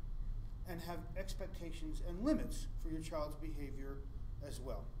and have expectations and limits for your child's behavior as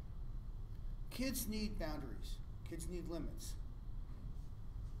well. Kids need boundaries. Kids need limits.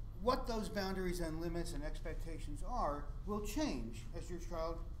 What those boundaries and limits and expectations are will change as your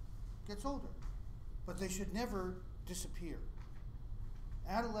child gets older, but they should never disappear.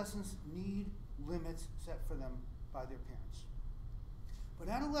 Adolescents need limits set for them by their parents. But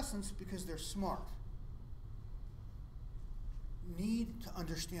adolescents, because they're smart, need to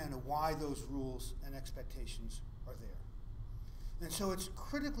understand why those rules and expectations are there. And so it's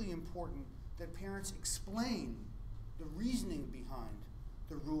critically important that parents explain the reasoning behind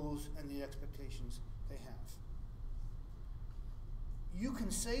the rules and the expectations they have. You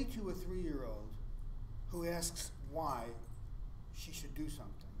can say to a 3-year-old who asks why she should do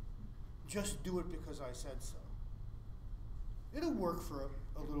something, just do it because I said so. It'll work for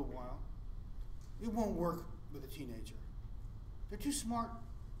a little while. It won't work with a teenager. They're too smart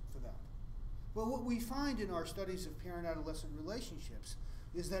for that. But what we find in our studies of parent-adolescent relationships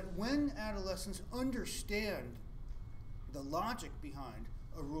is that when adolescents understand the logic behind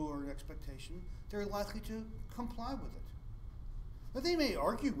a rule or an expectation, they're likely to comply with it. But they may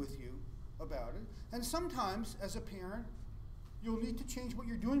argue with you about it, and sometimes, as a parent, you'll need to change what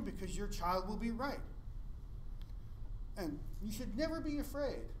you're doing because your child will be right. And you should never be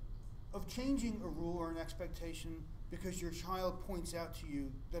afraid of changing a rule or an expectation because your child points out to you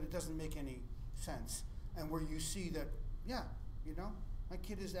that it doesn't make any sense, and where you see that, yeah, you know, my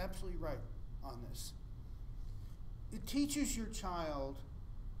kid is absolutely right on this. It teaches your child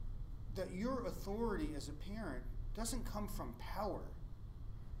that your authority as a parent doesn't come from power.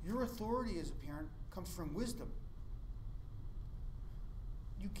 Your authority as a parent comes from wisdom.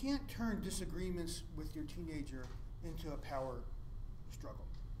 You can't turn disagreements with your teenager into a power struggle.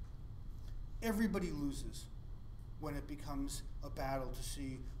 Everybody loses when it becomes a battle to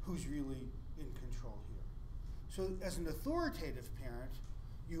see who's really in control here. So as an authoritative parent,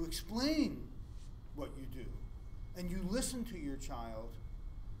 you explain what you do, and you listen to your child,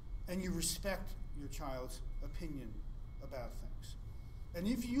 and you respect your child's opinion about things. And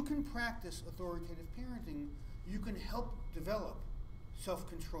if you can practice authoritative parenting, you can help develop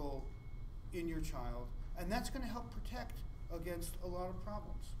self-control in your child, and that's going to help protect against a lot of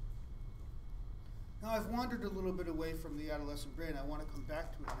problems. Now, I've wandered a little bit away from the adolescent brain. I want to come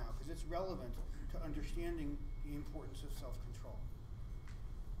back to it now because it's relevant to understanding the importance of self-control.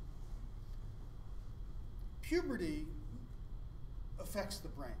 Puberty affects the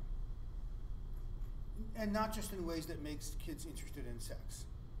brain, and not just in ways that makes kids interested in sex.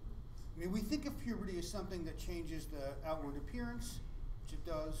 I mean, we think of puberty as something that changes the outward appearance, which it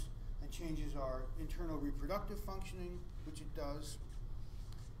does, and changes our internal reproductive functioning, which it does,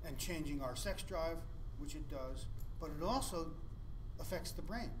 and changing our sex drive, which it does, but it also affects the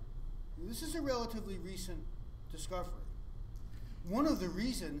brain. This is a relatively recent discovery. One of the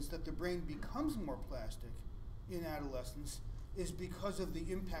reasons that the brain becomes more plastic in adolescence is because of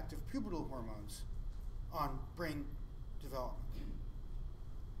the impact of pubertal hormones on brain development.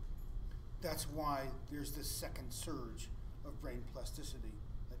 That's why there's this second surge of brain plasticity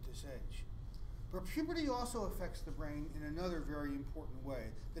at this age. But puberty also affects the brain in another very important way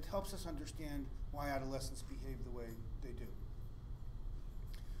that helps us understand why adolescents behave the way they do.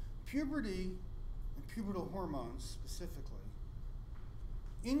 Puberty and pubertal hormones specifically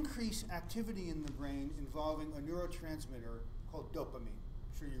increase activity in the brain involving a neurotransmitter called dopamine.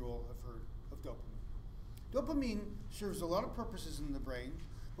 I'm sure you all have heard of dopamine. Dopamine serves a lot of purposes in the brain,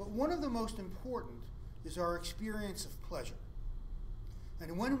 but one of the most important is our experience of pleasure.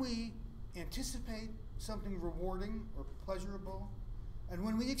 And when we anticipate something rewarding or pleasurable, and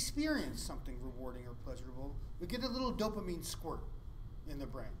when we experience something rewarding or pleasurable, we get a little dopamine squirt in the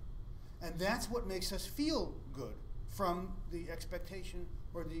brain. And that's what makes us feel good from the expectation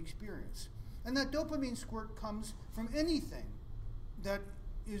or the experience. And that dopamine squirt comes from anything that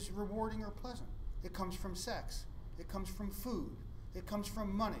is rewarding or pleasant. It comes from sex. It comes from food. It comes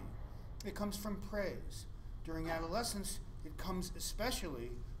from money. It comes from praise. During adolescence, it comes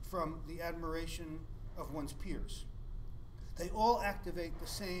especially from the admiration of one's peers. They all activate the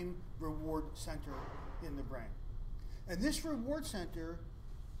same reward center in the brain. And this reward center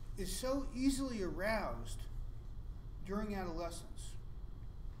is so easily aroused during adolescence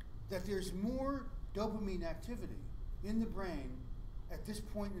that there's more dopamine activity in the brain at this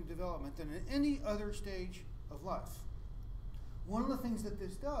point in development than at any other stage of life. One of the things that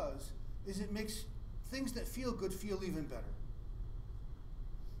this does is it makes things that feel good feel even better.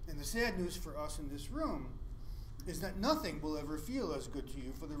 And the sad news for us in this room is that nothing will ever feel as good to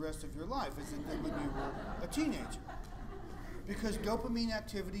you for the rest of your life as it did when you were a teenager. Because dopamine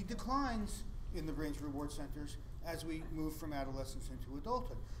activity declines in the brain's reward centers as we move from adolescence into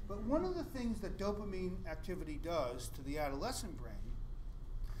adulthood. But one of the things that dopamine activity does to the adolescent brain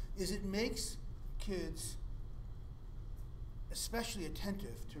is it makes kids especially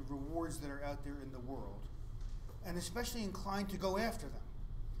attentive to rewards that are out there in the world, and especially inclined to go after them.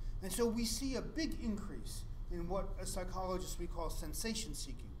 And so we see a big increase in what as psychologists we call sensation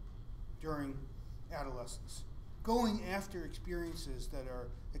seeking during adolescence, going after experiences that are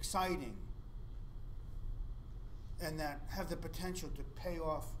exciting and that have the potential to pay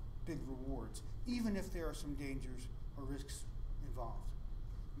off big rewards, even if there are some dangers or risks involved.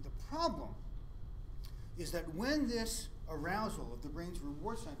 The problem is that when this arousal of the brain's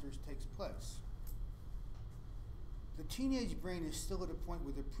reward centers takes place, the teenage brain is still at a point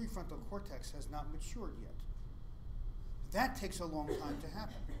where the prefrontal cortex has not matured yet. That takes a long time to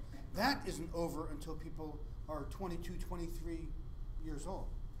happen. That isn't over until people are 22, 23 years old.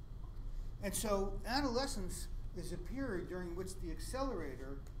 And so adolescence is a period during which the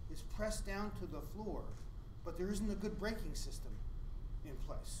accelerator is pressed down to the floor, but there isn't a good braking system in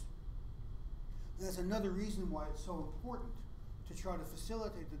place. And that's another reason why it's so important to try to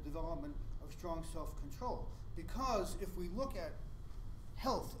facilitate the development of strong self-control. Because if we look at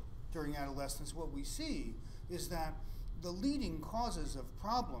health during adolescence, what we see is that the leading causes of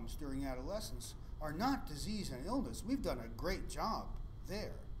problems during adolescence are not disease and illness. We've done a great job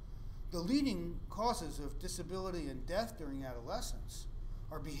there. The leading causes of disability and death during adolescence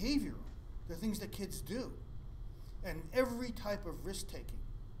are behavioral. They're things that kids do. And every type of risk-taking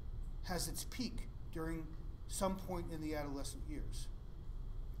has its peak during some point in the adolescent years.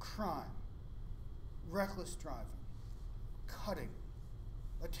 Crime, reckless driving, cutting,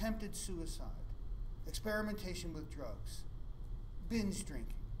 attempted suicide, experimentation with drugs, binge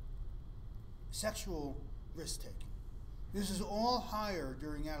drinking, sexual risk-taking. This is all higher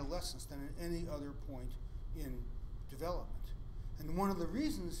during adolescence than at any other point in development. And one of the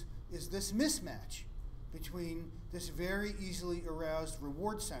reasons is this mismatch between this very easily aroused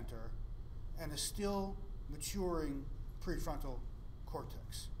reward center and a still maturing prefrontal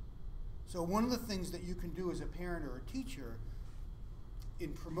cortex. So one of the things that you can do as a parent or a teacher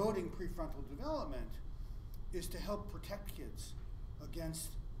in promoting prefrontal development is to help protect kids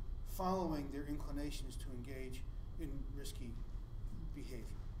against following their inclinations to engage in risky behavior.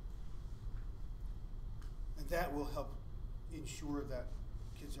 And that will help ensure that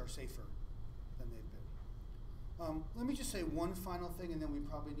kids are safer than they've been. Let me just say one final thing, and then we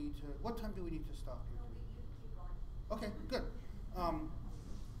probably need to, what time do we need to stop here? No, you keep going. Okay, good.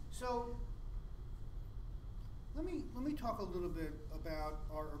 So let me talk a little bit about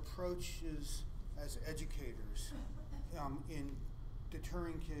our approaches as educators in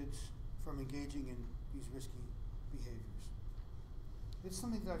deterring kids from engaging in these risky behaviors. It's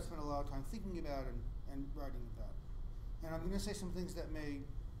something that I've spent a lot of time thinking about and writing about. And I'm going to say some things that may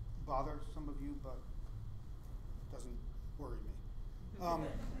bother some of you, but it doesn't worry me.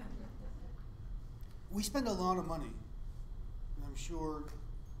 We spend a lot of money, and I'm sure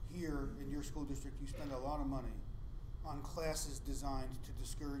here in your school district you spend a lot of money on classes designed to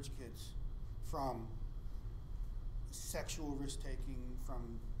discourage kids from sexual risk-taking,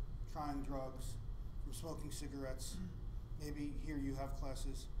 from trying drugs, from smoking cigarettes. Maybe here you have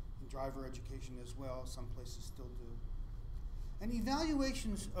classes in driver education as well. Some places still do. And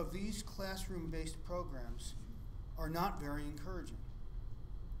evaluations of these classroom-based programs are not very encouraging.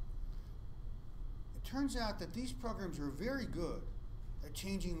 It turns out that these programs are very good at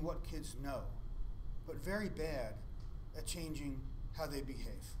changing what kids know, but very bad at changing how they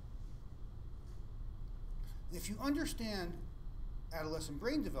behave. If you understand adolescent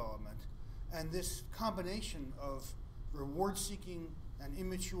brain development and this combination of reward-seeking and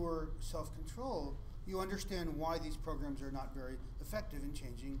immature self-control, you understand why these programs are not very effective in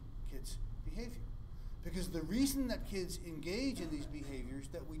changing kids' behavior. Because the reason that kids engage in these behaviors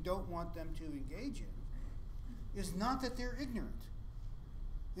that we don't want them to engage in is not that they're ignorant.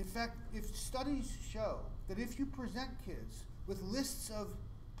 In fact, if studies show that if you present kids with lists of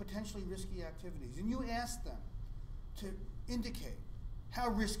potentially risky activities and you ask them to indicate how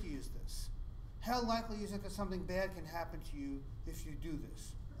risky is this, how likely is it that something bad can happen to you if you do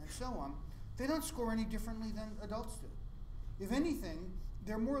this, and so on, they don't score any differently than adults do. If anything,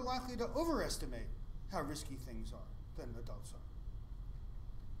 they're more likely to overestimate how risky things are than adults are.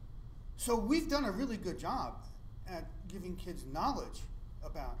 So we've done a really good job at giving kids knowledge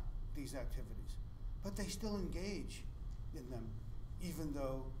about these activities, but they still engage in them even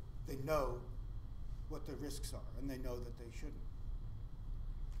though they know what the risks are and they know that they shouldn't.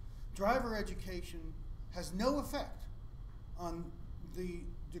 Driver education has no effect on the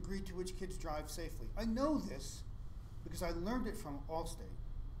degree to which kids drive safely. I know this because I learned it from Allstate.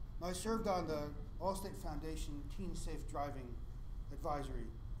 I served on the Allstate Foundation Teen Safe Driving Advisory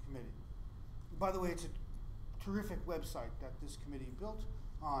Committee. By the way, it's a terrific website that this committee built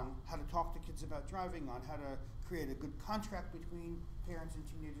on how to talk to kids about driving, on how to create a good contract between parents and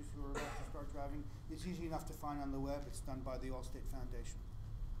teenagers who are about to start driving. It's easy enough to find on the web. It's done by the Allstate Foundation.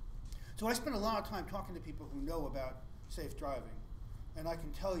 So I spend a lot of time talking to people who know about safe driving, and I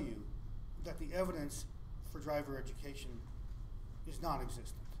can tell you that the evidence for driver education is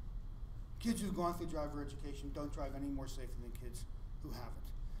non-existent. Kids who've gone through driver education don't drive any more safely than kids who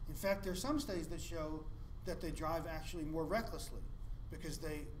haven't. In fact, there are some studies that show that they drive actually more recklessly because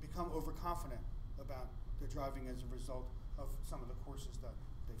they become overconfident about their driving as a result of some of the courses that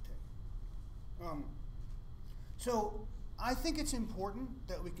they've taken. So I think it's important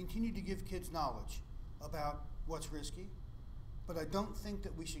that we continue to give kids knowledge about what's risky, but I don't think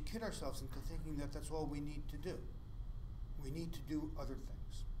that we should kid ourselves into thinking that that's all we need to do. We need to do other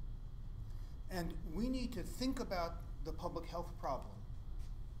things. And we need to think about the public health problem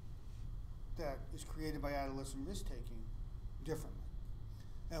that is created by adolescent risk-taking differently.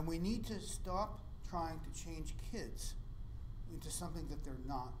 And we need to stop trying to change kids into something that they're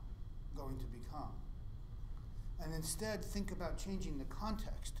not going to become. And instead think about changing the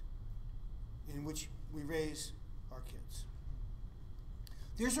context in which we raise our kids.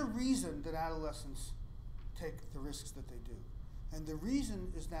 There's a reason that adolescents take the risks that they do. And the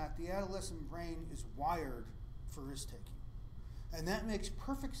reason is that the adolescent brain is wired for risk-taking. And that makes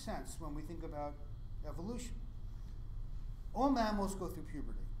perfect sense when we think about evolution. All mammals go through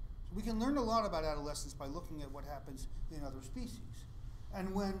puberty. So we can learn a lot about adolescence by looking at what happens in other species.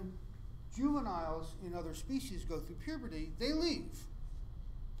 And when juveniles in other species go through puberty, they leave.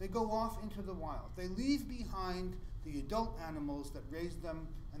 They go off into the wild. They leave behind the adult animals that raised them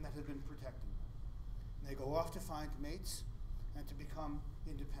and that have been protecting them. And they go off to find mates and to become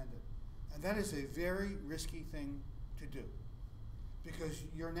independent. And that is a very risky thing to do, because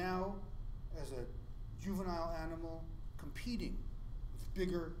you're now, as a juvenile animal, competing with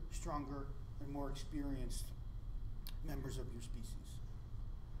bigger, stronger, and more experienced members of your species.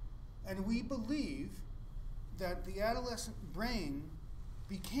 And we believe that the adolescent brain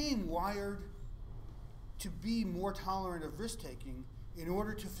became wired to be more tolerant of risk-taking in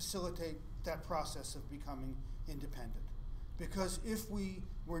order to facilitate that process of becoming independent. Because if we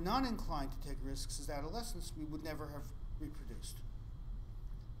were not inclined to take risks as adolescents, we would never have reproduced.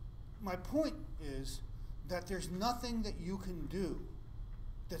 My point is that there's nothing that you can do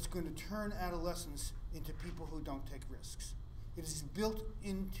that's going to turn adolescents into people who don't take risks. It is built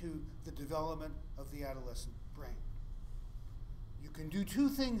into the development of the adolescent brain. You can do two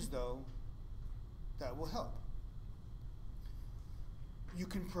things, though, that will help. You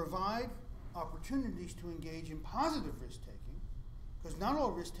can provide opportunities to engage in positive risk-taking, because not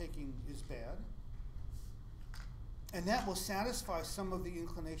all risk-taking is bad, and that will satisfy some of the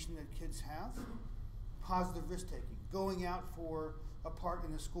inclination that kids have. Positive risk-taking, going out for a part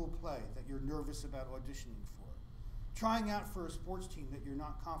in a school play that you're nervous about auditioning for, trying out for a sports team that you're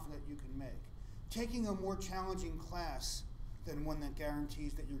not confident you can make, taking a more challenging class than one that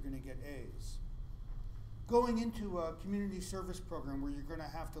guarantees that you're going to get A's, going into a community service program where you're going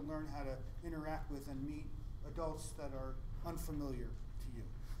to have to learn how to interact with and meet adults that are unfamiliar to you.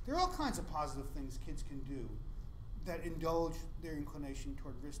 There are all kinds of positive things kids can do that indulge their inclination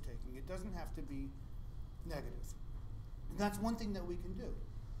toward risk-taking. It doesn't have to be negative. And that's one thing that we can do.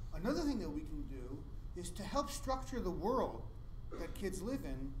 Another thing that we can do is to help structure the world that kids live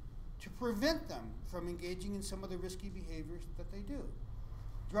in to prevent them from engaging in some of the risky behaviors that they do.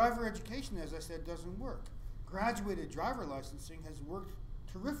 Driver education, as I said, doesn't work. Graduated driver licensing has worked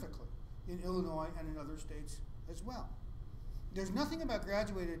terrifically in Illinois and in other states as well. There's nothing about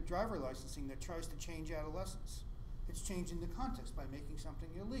graduated driver licensing that tries to change adolescence. It's changing the context by making something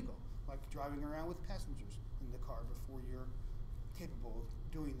illegal, like driving around with passengers in the car before you're capable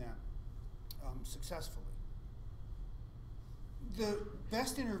of doing that successfully. The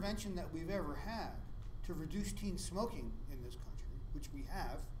best intervention that we've ever had to reduce teen smoking in this country, which we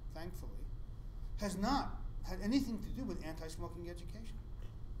have, thankfully, has not had anything to do with anti-smoking education.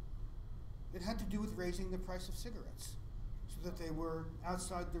 It had to do with raising the price of cigarettes so that they were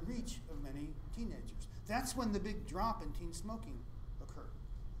outside the reach of many teenagers. That's when the big drop in teen smoking occurred.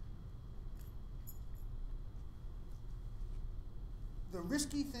 The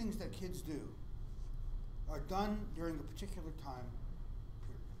risky things that kids do are done during a particular time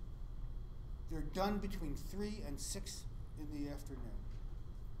period. They're done between 3 and 6 in the afternoon,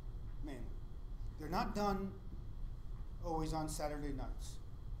 mainly. They're not done always on Saturday nights.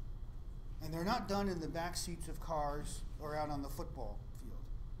 And they're not done in the back seats of cars or out on the football field.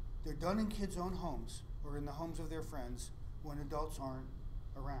 They're done in kids' own homes or in the homes of their friends when adults aren't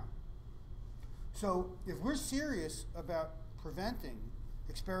around. So if we're serious about preventing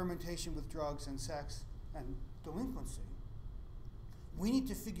experimentation with drugs and sex and delinquency, we need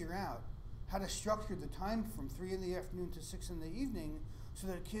to figure out how to structure the time from 3 in the afternoon to 6 in the evening so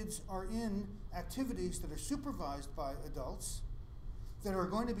that kids are in activities that are supervised by adults, that are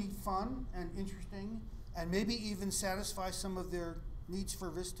going to be fun and interesting and maybe even satisfy some of their needs for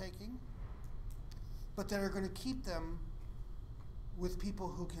risk-taking, but that are going to keep them with people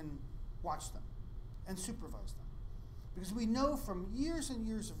who can watch them and supervise them. Because we know from years and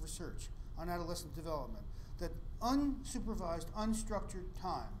years of research on adolescent development that unsupervised, unstructured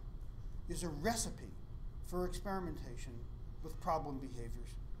time is a recipe for experimentation with problem behaviors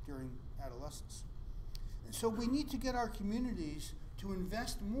during adolescence. And so we need to get our communities to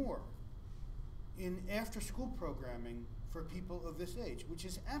invest more in after-school programming for people of this age, which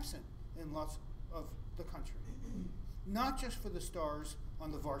is absent in lots of the country. Not just for the stars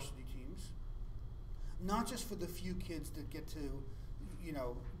on the varsity teams, not just for the few kids that get to,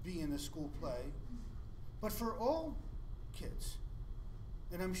 be in a school play, but for all kids.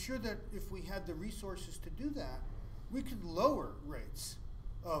 And I'm sure that if we had the resources to do that, we could lower rates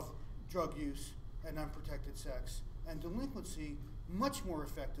of drug use and unprotected sex and delinquency much more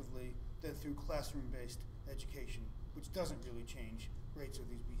effectively than through classroom-based education, which doesn't really change rates of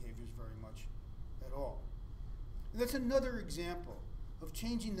these behaviors very much at all. And that's another example of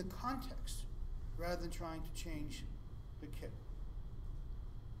changing the context rather than trying to change the kid.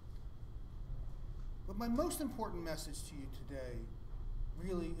 But my most important message to you today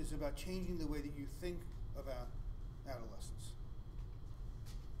really is about changing the way that you think about adolescence.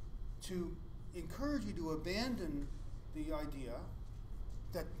 To encourage you to abandon the idea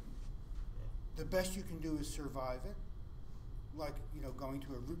that the best you can do is survive it, like, you know, going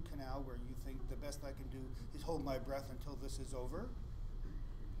to a root canal where you think the best I can do is hold my breath until this is over.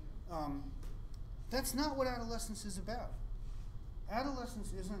 That's not what adolescence is about.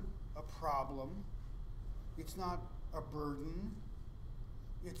 Adolescence isn't a problem. It's not a burden.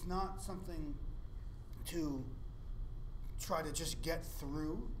 It's not something to try to just get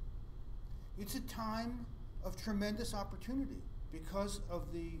through. It's a time of tremendous opportunity because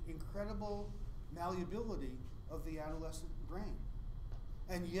of the incredible malleability of the adolescent brain.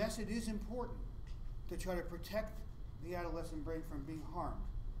 And yes, it is important to try to protect the adolescent brain from being harmed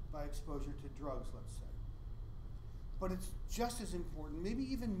by exposure to drugs, let's say. But it's just as important, maybe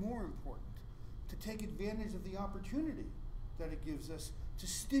even more important, to take advantage of the opportunity that it gives us to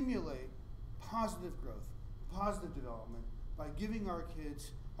stimulate positive growth, positive development, by giving our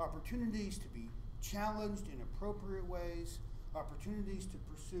kids opportunities to be challenged in appropriate ways, opportunities to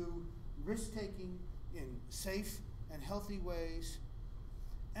pursue risk-taking in safe and healthy ways,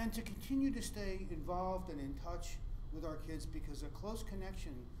 and to continue to stay involved and in touch with our kids, because a close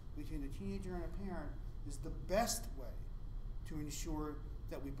connection between a teenager and a parent is the best way to ensure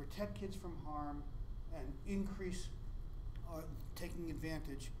that we protect kids from harm and increase taking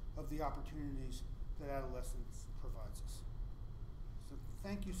advantage of the opportunities that adolescence provides us. So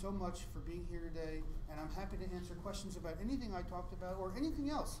thank you so much for being here today, and I'm happy to answer questions about anything I talked about or anything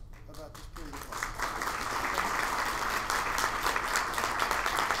else about this period of time.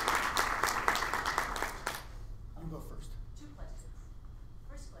 You go first. Two questions.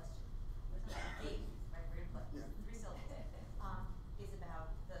 First question, game, right, we're gonna play. Yeah. 3 syllables. Is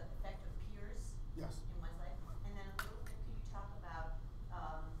about the effect of peers Yes. in one's life. And then a little bit, could you talk about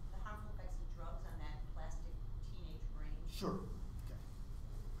the harmful effects of drugs on that plastic teenage brain? Sure. Okay.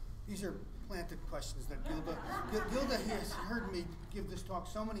 These are planted questions that Gilda has heard me give this talk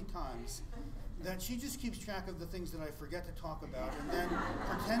so many times that she just keeps track of the things that I forget to talk about and then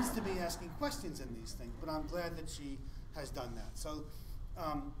pretends to be asking questions in these things, but I'm glad that she has done that. So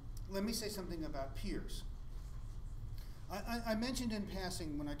let me say something about peers. I mentioned in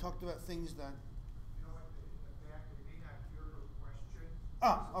passing when I talked about things that... You know what, they may not hear her question.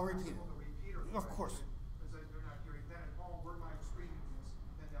 I'll repeat it. To repeat her Of course. Because they're not hearing that at home. We're live streaming this,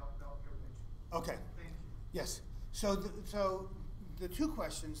 then they'll hear it. Okay. Thank you. Yes. So the two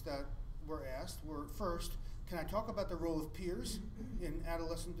questions that were asked were, first, can I talk about the role of peers in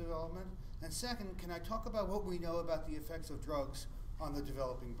adolescent development? And second, can I talk about what we know about the effects of drugs on the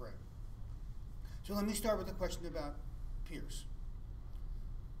developing brain? So let me start with the question about peers.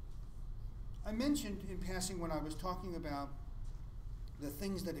 I mentioned in passing when I was talking about the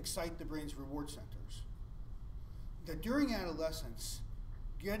things that excite the brain's reward centers, that during adolescence,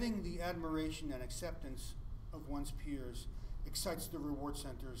 getting the admiration and acceptance of one's peers excites the reward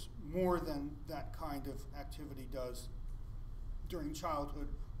centers more than that kind of activity does during childhood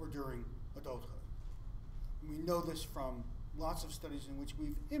or during adulthood. We know this from lots of studies in which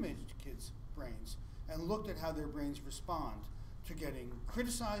we've imaged kids' brains and looked at how their brains respond to getting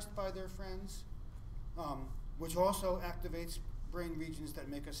criticized by their friends, which also activates brain regions that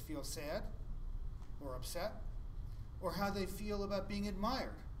make us feel sad or upset, or how they feel about being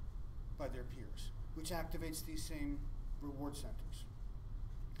admired by their peers, which activates these same reward centers.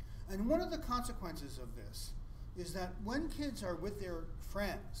 And one of the consequences of this is that when kids are with their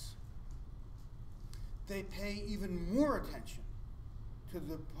friends, they pay even more attention to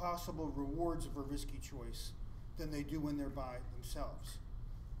the possible rewards of a risky choice than they do when they're by themselves.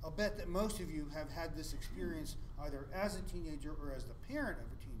 I'll bet that most of you have had this experience either as a teenager or as the parent of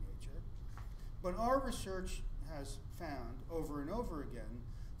a teenager, but our research has found over and over again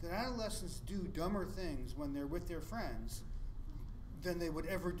that adolescents do dumber things when they're with their friends than they would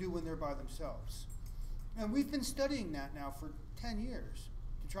ever do when they're by themselves. And we've been studying that now for 10 years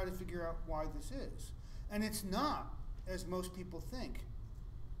to try to figure out why this is. And it's not, as most people think,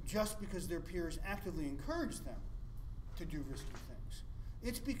 just because their peers actively encourage them to do risky things.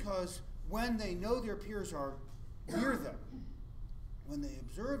 It's because when they know their peers are near them, when they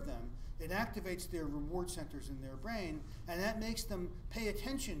observe them, it activates their reward centers in their brain, and that makes them pay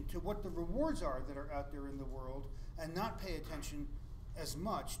attention to what the rewards are that are out there in the world and not pay attention as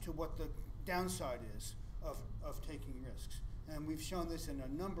much to what the downside is of taking risks. And we've shown this in a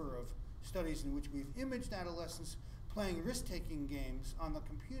number of studies in which we've imaged adolescents playing risk-taking games on the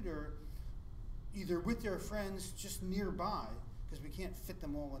computer, either with their friends just nearby, because we can't fit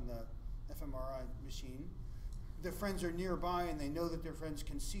them all in the fMRI machine. Their friends are nearby and they know that their friends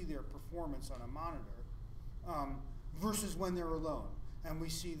can see their performance on a monitor, versus when they're alone. And we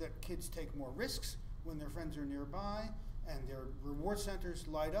see that kids take more risks when their friends are nearby, and their reward centers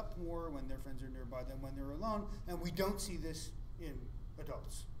light up more when their friends are nearby than when they're alone, and we don't see this in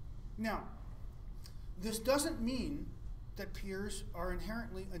adults. Now, this doesn't mean that peers are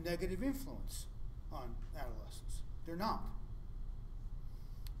inherently a negative influence on adolescents. They're not.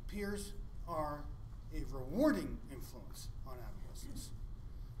 Peers are a rewarding influence on adolescents.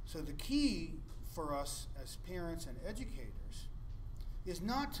 So the key for us as parents and educators is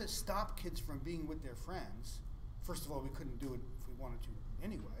not to stop kids from being with their friends. First of all, we couldn't do it if we wanted to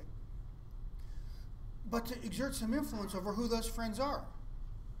anyway. But to exert some influence over who those friends are.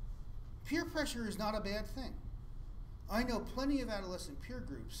 Peer pressure is not a bad thing. I know plenty of adolescent peer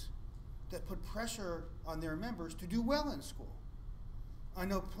groups that put pressure on their members to do well in school. I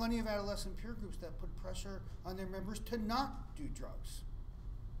know plenty of adolescent peer groups that put pressure on their members to not do drugs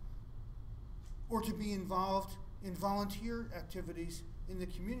or to be involved in volunteer activities in the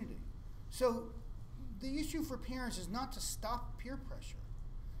community. So the issue for parents is not to stop peer pressure.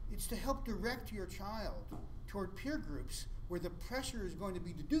 It's to help direct your child toward peer groups where the pressure is going to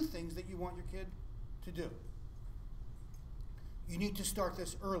be to do things that you want your kid to do. You need to start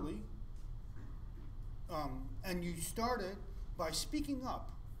this early, and you start it by speaking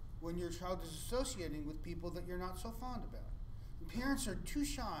up when your child is associating with people that you're not so fond about. And parents are too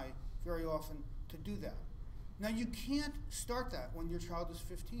shy very often to do that. Now, you can't start that when your child is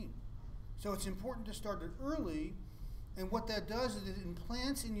 15. So it's important to start it early, and what that does is it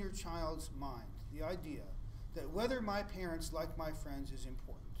implants in your child's mind the idea that whether my parents like my friends is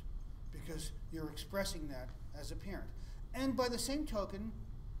important, because you're expressing that as a parent. And by the same token,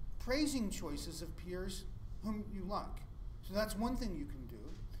 praising choices of peers whom you like. So that's one thing you can do.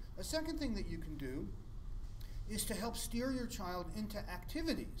 A second thing that you can do is to help steer your child into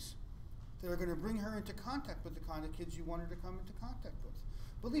activities that are going to bring her into contact with the kind of kids you want her to come into contact with.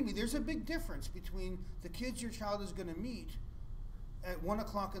 Believe me, there's a big difference between the kids your child is going to meet at 1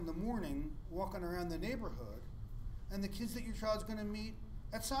 o'clock in the morning walking around the neighborhood and the kids that your child's going to meet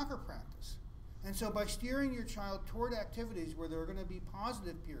at soccer practice. And so by steering your child toward activities where there are going to be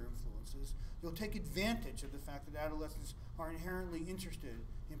positive peer influences, you'll take advantage of the fact that adolescents are inherently interested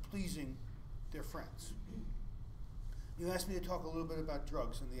in pleasing their friends. You asked me to talk a little bit about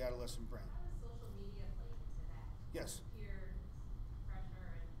drugs in the adolescent brain. How does social media play into that? Yes. Peer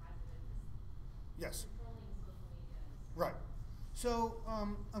pressure and positiveness. Yes. Controlling social media. Right. So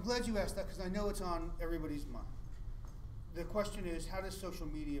I'm glad you asked that because I know it's on everybody's mind. The question is, how does social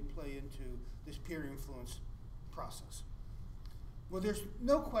media play into this peer influence process? Well, there's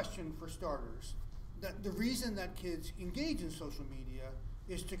no question, for starters, that the reason that kids engage in social media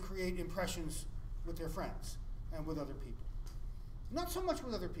is to create impressions with their friends and with other people. Not so much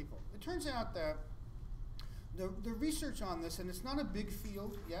with other people. It turns out that the research on this, and it's not a big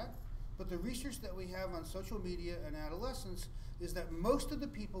field yet, but the research that we have on social media and adolescence is that most of the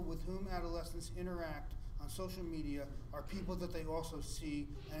people with whom adolescents interact on social media are people that they also see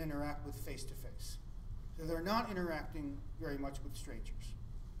and interact with face to face. So they're not interacting very much with strangers.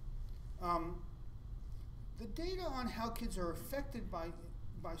 The data on how kids are affected by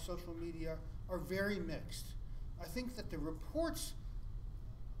social media are very mixed. I think that the reports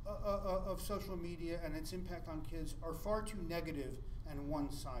of social media and its impact on kids are far too negative and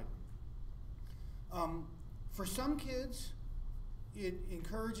one-sided. For some kids, it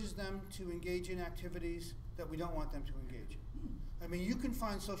encourages them to engage in activities that we don't want them to engage in. I mean, you can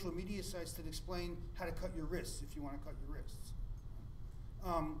find social media sites that explain how to cut your wrists if you want to cut your wrists.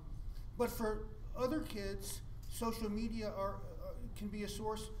 But for other kids, social media can be a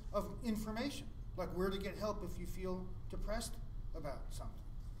source of information, like where to get help if you feel depressed about something.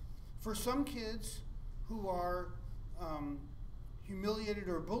 For some kids who are humiliated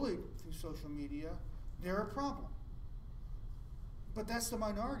or bullied through social media, they're a problem. But that's the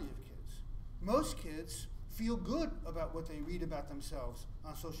minority of kids. Most kids feel good about what they read about themselves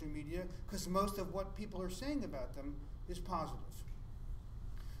on social media because most of what people are saying about them is positive.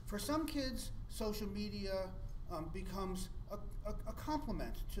 For some kids, social media becomes a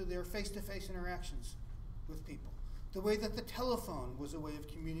complement to their face-to-face interactions with people. The way that the telephone was a way of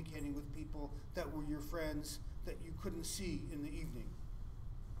communicating with people that were your friends that you couldn't see in the evening.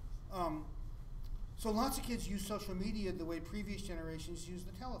 So lots of kids use social media the way previous generations used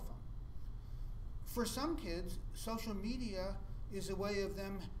the telephone. For some kids, social media is a way of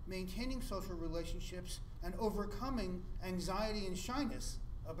them maintaining social relationships and overcoming anxiety and shyness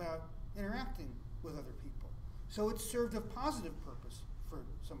about interacting with other people. So it's served a positive purpose for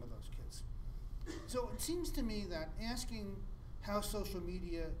some of those kids. So it seems to me that asking how social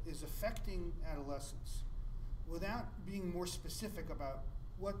media is affecting adolescence without being more specific about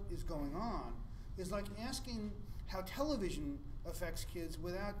what is going on is like asking how television affects kids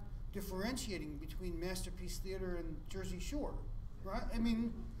without differentiating between Masterpiece Theater and Jersey Shore, right? I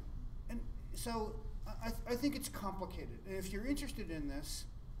mean, and so I think it's complicated. And if you're interested in this,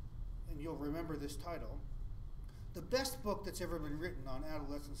 and you'll remember this title, the best book that's ever been written on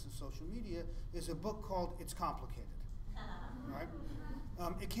adolescence and social media is a book called It's Complicated, right?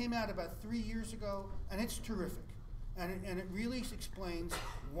 It came out about 3 years ago, and it's terrific. And it really explains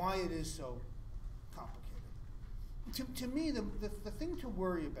why it is so complicated. To me, the thing to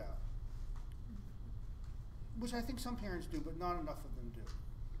worry about, which I think some parents do, but not enough of them do,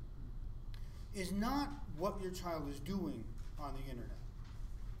 is not what your child is doing on the internet,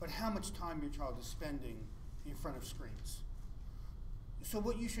 but how much time your child is spending in front of screens. So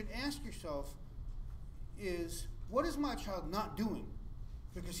what you should ask yourself is, what is my child not doing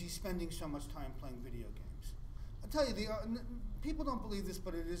because he's spending so much time playing video games? I'll tell you, people don't believe this,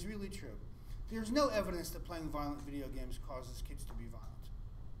 but it is really true. There's no evidence that playing violent video games causes kids to be violent.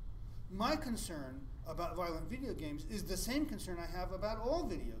 My concern about violent video games is the same concern I have about all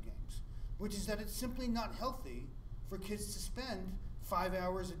video games, which is that it's simply not healthy for kids to spend 5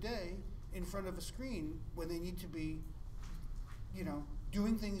 hours a day in front of a screen when they need to be,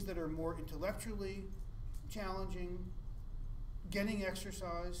 doing things that are more intellectually challenging, getting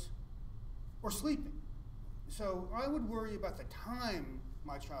exercise, or sleeping. So I would worry about the time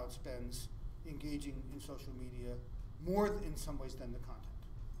my child spends engaging in social media more in some ways than the content.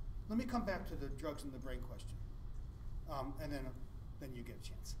 Let me come back to the drugs in the brain question, and then you get a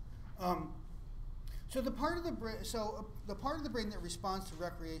chance. So the part of the brain that responds to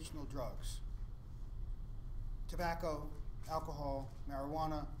recreational drugs, tobacco, alcohol,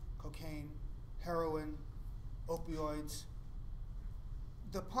 marijuana, cocaine, heroin, opioids,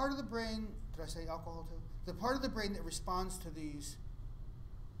 the part of the brain, did I say alcohol too? The part of the brain that responds to these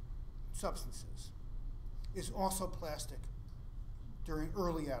substances is also plastic during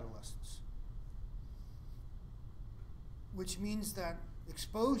early adolescence, which means that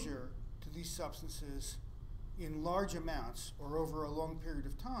exposure to these substances in large amounts or over a long period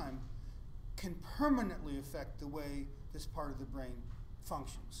of time can permanently affect the way this part of the brain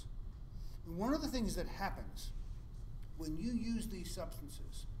functions. And one of the things that happens when you use these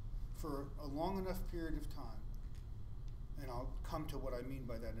substances for a long enough period of time, and I'll come to what I mean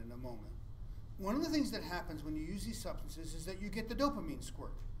by that in a moment, one of the things that happens when you use these substances is that you get the dopamine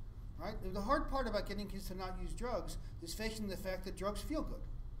squirt, right? The hard part about getting kids to not use drugs is facing the fact that drugs feel good.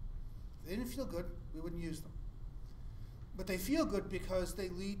 If they didn't feel good, we wouldn't use them. But they feel good because they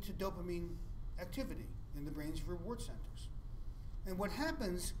lead to dopamine activity in the brain's reward centers. And what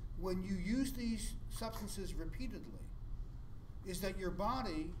happens when you use these substances repeatedly is that your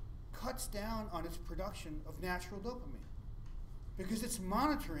body cuts down on its production of natural dopamine because it's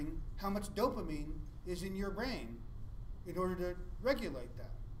monitoring how much dopamine is in your brain in order to regulate that.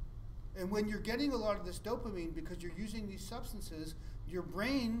 And when you're getting a lot of this dopamine because you're using these substances, your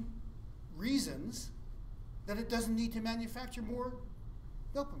brain reasons that it doesn't need to manufacture more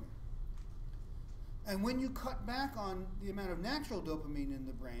dopamine. And when you cut back on the amount of natural dopamine in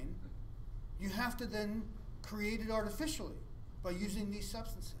the brain, you have to then create it artificially by using these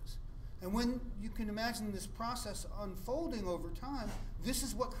substances. And when you can imagine this process unfolding over time, this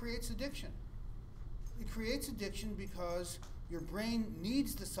is what creates addiction. It creates addiction because your brain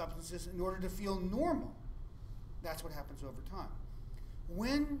needs the substances in order to feel normal. That's what happens over time.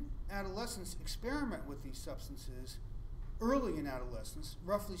 When adolescents experiment with these substances early in adolescence,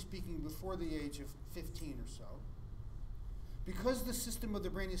 roughly speaking before the age of 15 or so, because the system of the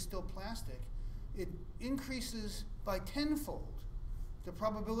brain is still plastic, it increases by tenfold the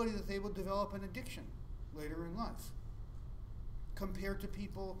probability that they will develop an addiction later in life compared to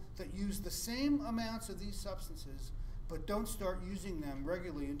people that use the same amounts of these substances but don't start using them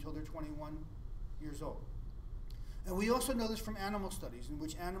regularly until they're 21 years old. And we also know this from animal studies in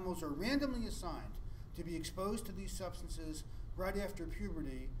which animals are randomly assigned to be exposed to these substances right after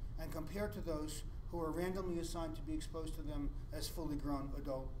puberty and compared to those who are randomly assigned to be exposed to them as fully grown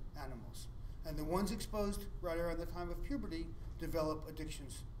adult animals. And the ones exposed right around the time of puberty develop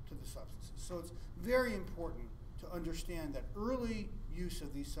addictions to the substances. So it's very important to understand that early use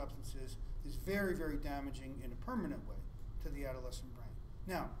of these substances is very, very damaging in a permanent way to the adolescent brain.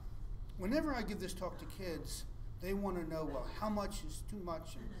 Now, whenever I give this talk to kids, they want to know, well, how much is too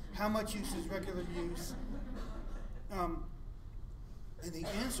much and how much use is regular use? And the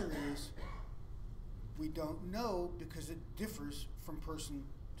answer is, we don't know because it differs from person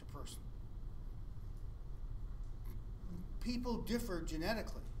to person. People differ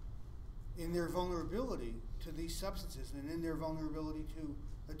genetically in their vulnerability to these substances and in their vulnerability to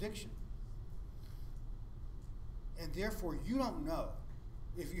addiction. And therefore, you don't know,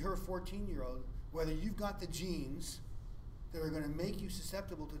 if you're a 14-year-old, whether you've got the genes that are going to make you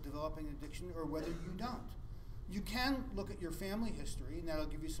susceptible to developing addiction or whether you don't. You can look at your family history, and that'll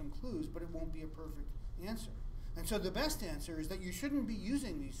give you some clues, but it won't be a perfect answer. And so the best answer is that you shouldn't be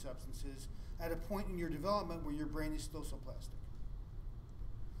using these substances at a point in your development where your brain is still so plastic.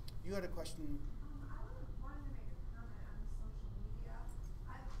 You had a question? I wanted to make a comment on social media.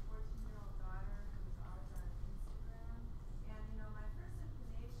 I have a 14-year-old daughter who's always on Instagram, and my first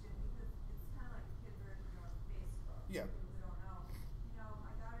inclination, because it's kind of like a kid version of Facebook. Yeah. For people who don't know.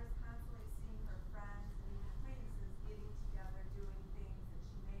 My daughter's constantly seeing her friends and even acquaintances getting together, doing things that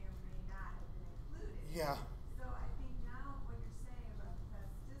she may or may not have been included. Yeah. So I think now what you're saying about the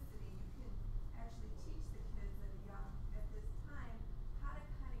plasticity, you can actually teach the kids at this time how to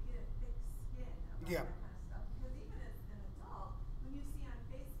kind of get a thick skin about Yeah. that kind of stuff. Because even as an adult, when you see on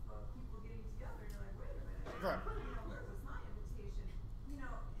Facebook people getting together, you're like, wait a minute, Right. Where was my invitation?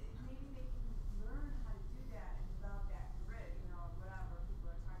 Maybe they can learn how to do that and develop that grit, whatever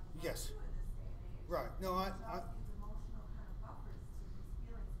people are talking about Yes. too in this day and age. Right. No, Develop these emotional kind of buffers to these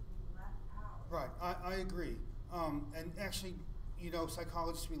feelings of being left out. Right, I agree. And actually,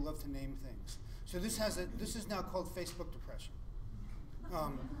 psychologists, we love to name things. So this is now called Facebook depression,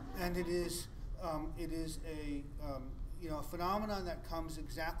 and it is a phenomenon that comes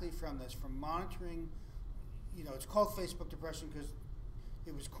exactly from this, from monitoring. It's called Facebook depression because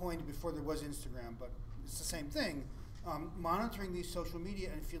it was coined before there was Instagram, but it's the same thing. Monitoring these social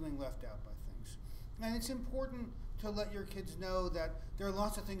media and feeling left out by things, and it's important to let your kids know that there are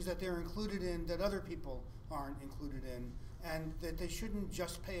lots of things that they're included in that other people aren't included in, and that they shouldn't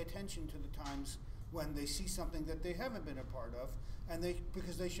just pay attention to the times when they see something that they haven't been a part of, and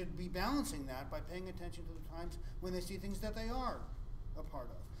because they should be balancing that by paying attention to the times when they see things that they are a part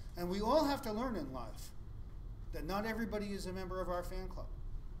of. And we all have to learn in life that not everybody is a member of our fan club,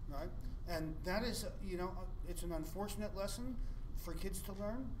 right? And that is, it's an unfortunate lesson for kids to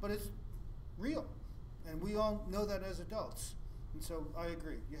learn, but it's real. And we all know that as adults. And so I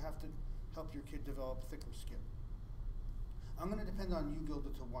agree. You have to help your kid develop thicker skin. I'm going to depend on you, Gilda,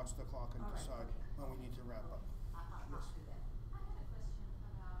 to watch the clock and All right, decide okay. when we need to wrap up. I'll Yes. do that. I had a question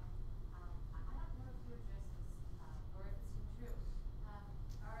about, I don't know if you addressed this, or if it's even true.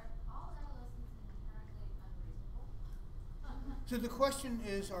 Are all adolescents inherently unreasonable? So the question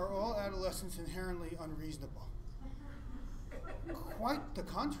is, are all adolescents inherently unreasonable? Quite the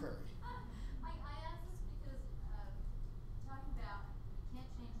contrary. I ask this because, talking about you can't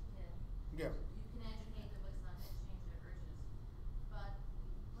change a kid. Yeah. You can educate them, but it's not going to change their urges. But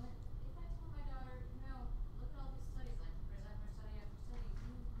if I tell my daughter, look at all these studies, I can present her study after study,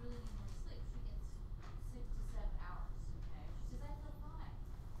 you really need more sleep. She gets 6 to 7 hours, okay? She says, I feel fine.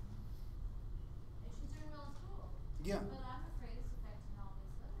 And she's doing well in school. Yeah. But I'm afraid it's affecting all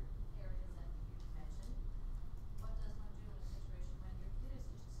these other areas that you mentioned. What does one do in a situation when your kid is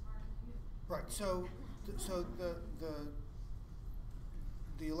just smarter than you? Right. So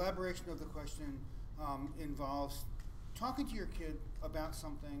the elaboration of the question involves talking to your kid about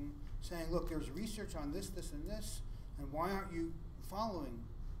something, saying, look, there's research on this, this, and this, and why aren't you following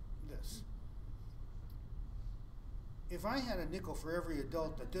this? If I had a nickel for every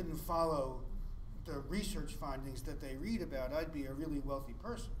adult that didn't follow the research findings that they read about, I'd be a really wealthy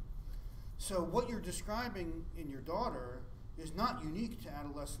person. So what you're describing in your daughter is not unique to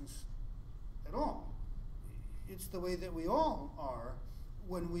adolescence at all. It's the way that we all are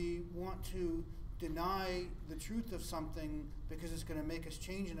when we want to deny the truth of something because it's going to make us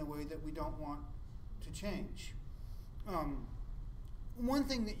change in a way that we don't want to change. One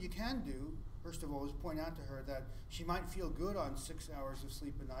thing that you can do, first of all, is point out to her that she might feel good on 6 hours of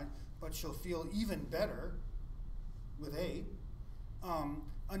sleep a night, but she'll feel even better with 8.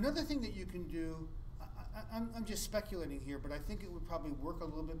 Another thing that you can do, I'm just speculating here, but I think it would probably work a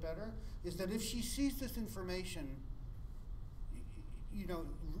little bit better, is that if she sees this information,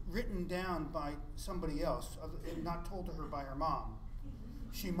 written down by somebody else, and not told to her by her mom,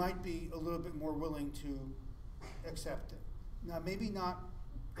 she might be a little bit more willing to accept it. Now, maybe not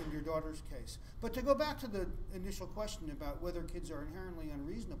in your daughter's case. But to go back to the initial question about whether kids are inherently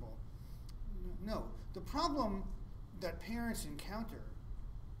unreasonable, no. The problem that parents encounter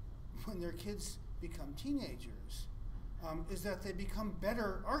when their kids become teenagers is that they become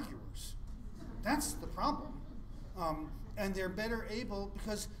better arguers. That's the problem. And they're better able,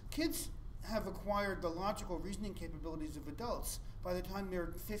 because kids have acquired the logical reasoning capabilities of adults by the time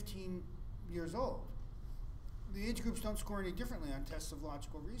they're 15 years old. The age groups don't score any differently on tests of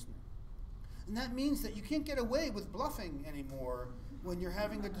logical reasoning. And that means that you can't get away with bluffing anymore when you're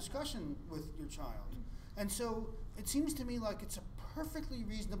having a discussion with your child. And so it seems to me like it's a perfectly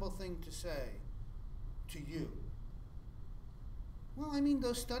reasonable thing to say to you. Well, I mean,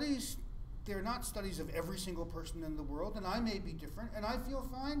 those studies, they're not studies of every single person in the world, and I may be different, and I feel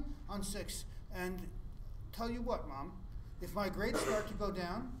fine on 6. And tell you what, Mom, if my grades start to go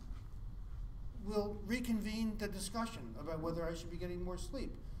down, we'll reconvene the discussion about whether I should be getting more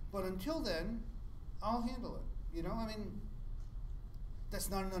sleep. But until then, I'll handle it. You know, I mean, that's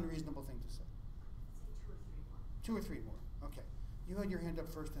not an unreasonable thing to say. Say 2 or 3 more. 2 or 3 more. Okay. You had your hand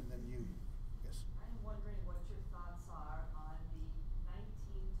up first, and then you. Yes. I'm wondering what your thoughts are on the 19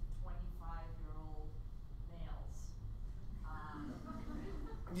 to 25-year-old males.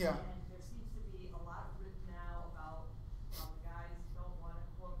 Yeah. And there seems to be a lot written now about how the guys don't want to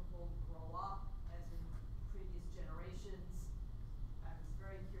quote unquote grow up as in previous generations. I was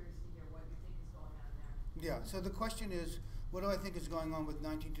very curious to hear what you think is going on there. Yeah, so the question is, what do I think is going on with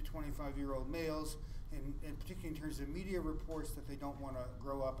 19 to 25-year-old males, in particularly in terms of media reports that they don't want to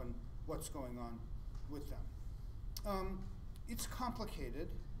grow up, and what's going on with them? It's complicated,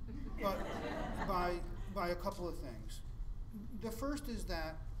 but by a couple of things. The first is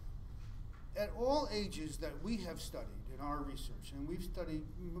that at all ages that we have studied in our research, and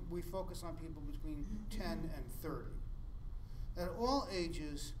we focus on people between 10 and 30. At all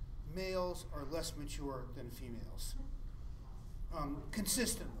ages, males are less mature than females.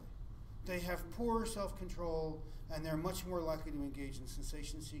 Consistently. They have poorer self-control, and they're much more likely to engage in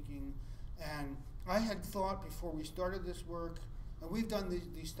sensation seeking. And I had thought before we started this work, and we've done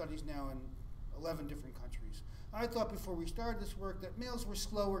these studies now in 11 different countries. I thought before we started this work that males were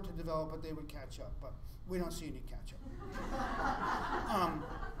slower to develop, but they would catch up. But we don't see any catch up.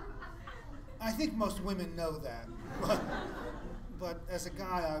 I think most women know that. But as a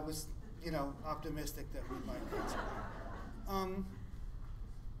guy, I was, optimistic that we might catch up.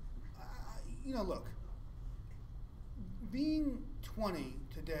 Look, being 20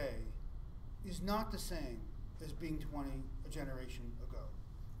 today is not the same as being 20 a generation ago.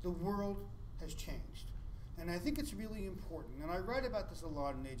 The world has changed. And I think it's really important, and I write about this a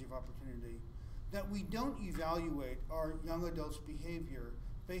lot in Age of Opportunity, that we don't evaluate our young adults' behavior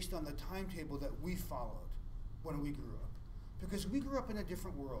based on the timetable that we followed when we grew up. Because we grew up in a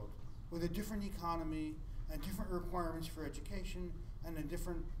different world, with a different economy, and different requirements for education, and a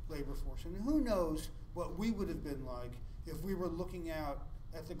different labor force. And who knows what we would have been like if we were looking out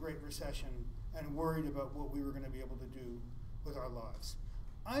at the Great Recession and worried about what we were going to be able to do with our lives.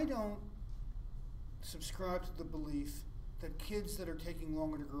 I don't subscribe to the belief that kids that are taking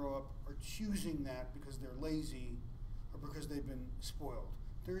longer to grow up are choosing that because they're lazy or because they've been spoiled.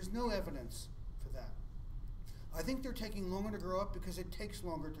 There is no evidence for that. I think they're taking longer to grow up because it takes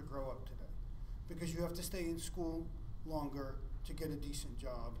longer to grow up today. Because you have to stay in school longer to get a decent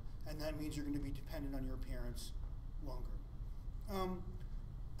job, and that means you're going to be dependent on your parents longer.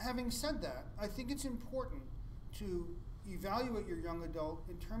 Having said that, I think it's important to evaluate your young adult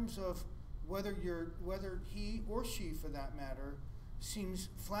in terms of whether he or she, for that matter, seems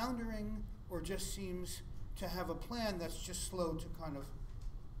floundering or just seems to have a plan that's just slow to kind of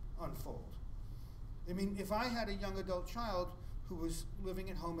unfold. I mean, if I had a young adult child who was living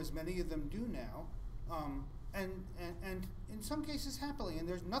at home, as many of them do now, and in some cases happily, and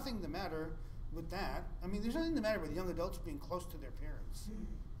there's nothing the matter with that. I mean, there's nothing the matter with young adults being close to their parents.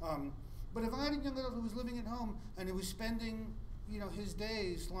 But if I had a young adult who was living at home and who was spending, his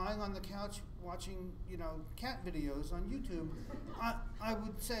days lying on the couch watching, cat videos on YouTube, I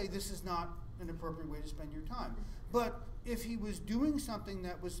would say this is not an appropriate way to spend your time. But if he was doing something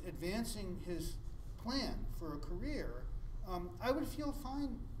that was advancing his plan for a career, I would feel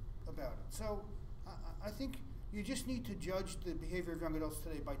fine about it. So I think you just need to judge the behavior of young adults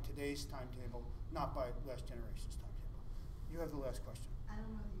today by today's timetable, not by last generation's timetable. You have the last question. I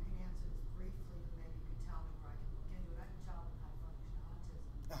don't know if you can answer this briefly, but maybe you can tell me where I can look into it. I have a child with high function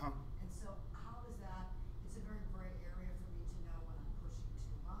autism. And so how is that, it's a very gray area for me to know when I'm pushing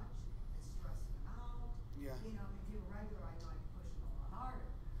too much and stressing them out. Yeah. If you were regular, I know I'd be pushing a lot harder.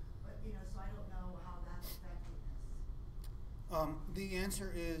 But, so I don't know how that's affecting this. The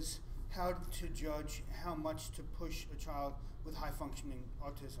answer is how to judge how much to push a child with high-functioning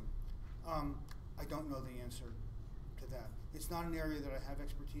autism. I don't know the answer to that. It's not an area that I have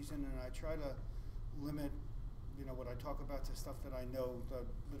expertise in, and I try to limit, what I talk about to stuff that I know the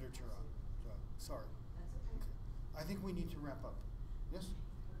literature on. So, sorry. That's okay. I think we need to wrap up. Yes?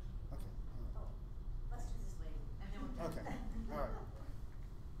 Okay. All Oh, let's do this lady, and then we're right. done. Okay. All right.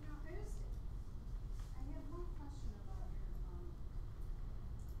 I have one question about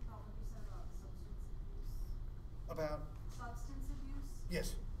what you said about substance abuse. About? Substance abuse?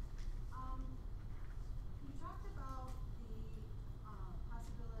 Yes. You talked about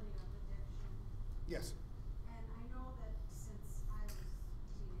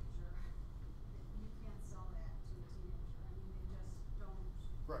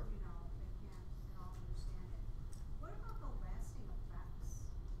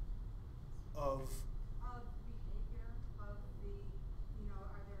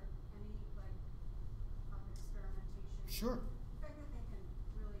Sure. The fact that they can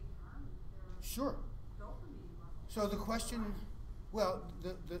really harm their Sure. dopamine levels. So the question, well,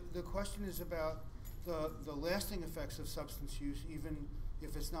 the question is about the lasting effects of substance use, even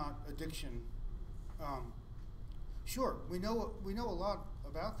if it's not addiction. Sure, we know a lot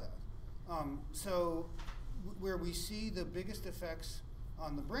about that. So where we see the biggest effects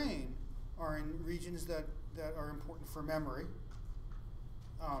on the brain are in regions that are important for memory.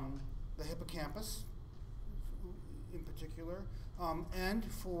 The hippocampus, in particular, and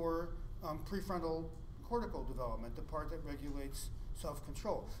for prefrontal cortical development, the part that regulates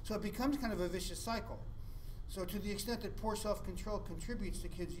self-control. So it becomes kind of a vicious cycle. So to the extent that poor self-control contributes to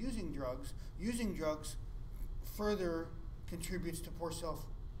kids using drugs further contributes to poor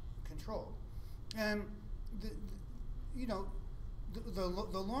self-control. And the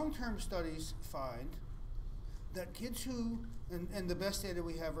long-term studies find that kids who, and the best data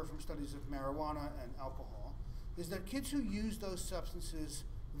we have are from studies of marijuana and alcohol, is that kids who use those substances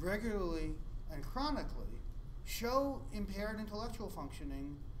regularly and chronically show impaired intellectual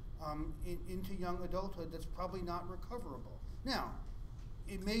functioning into young adulthood that's probably not recoverable. Now,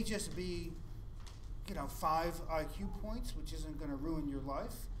 it may just be 5 IQ points, which isn't going to ruin your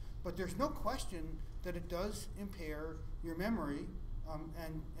life, but there's no question that it does impair your memory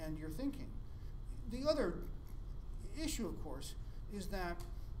and your thinking. The other issue, of course, is that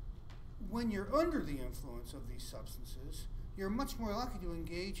when you're under the influence of these substances, you're much more likely to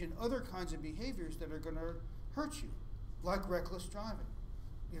engage in other kinds of behaviors that are going to hurt you, like reckless driving,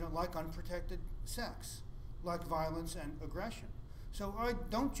 like unprotected sex, like violence and aggression. So I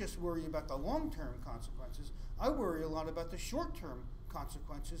don't just worry about the long-term consequences, I worry a lot about the short-term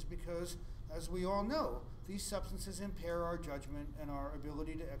consequences because, as we all know, these substances impair our judgment and our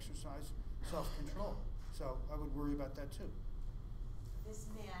ability to exercise self-control. So I would worry about that too. This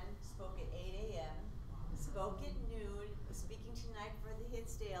man spoke at 8 a.m., spoke at noon, speaking tonight for the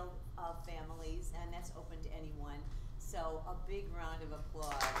Hidsdale families, and that's open to anyone. So a big round of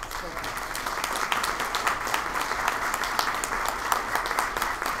applause.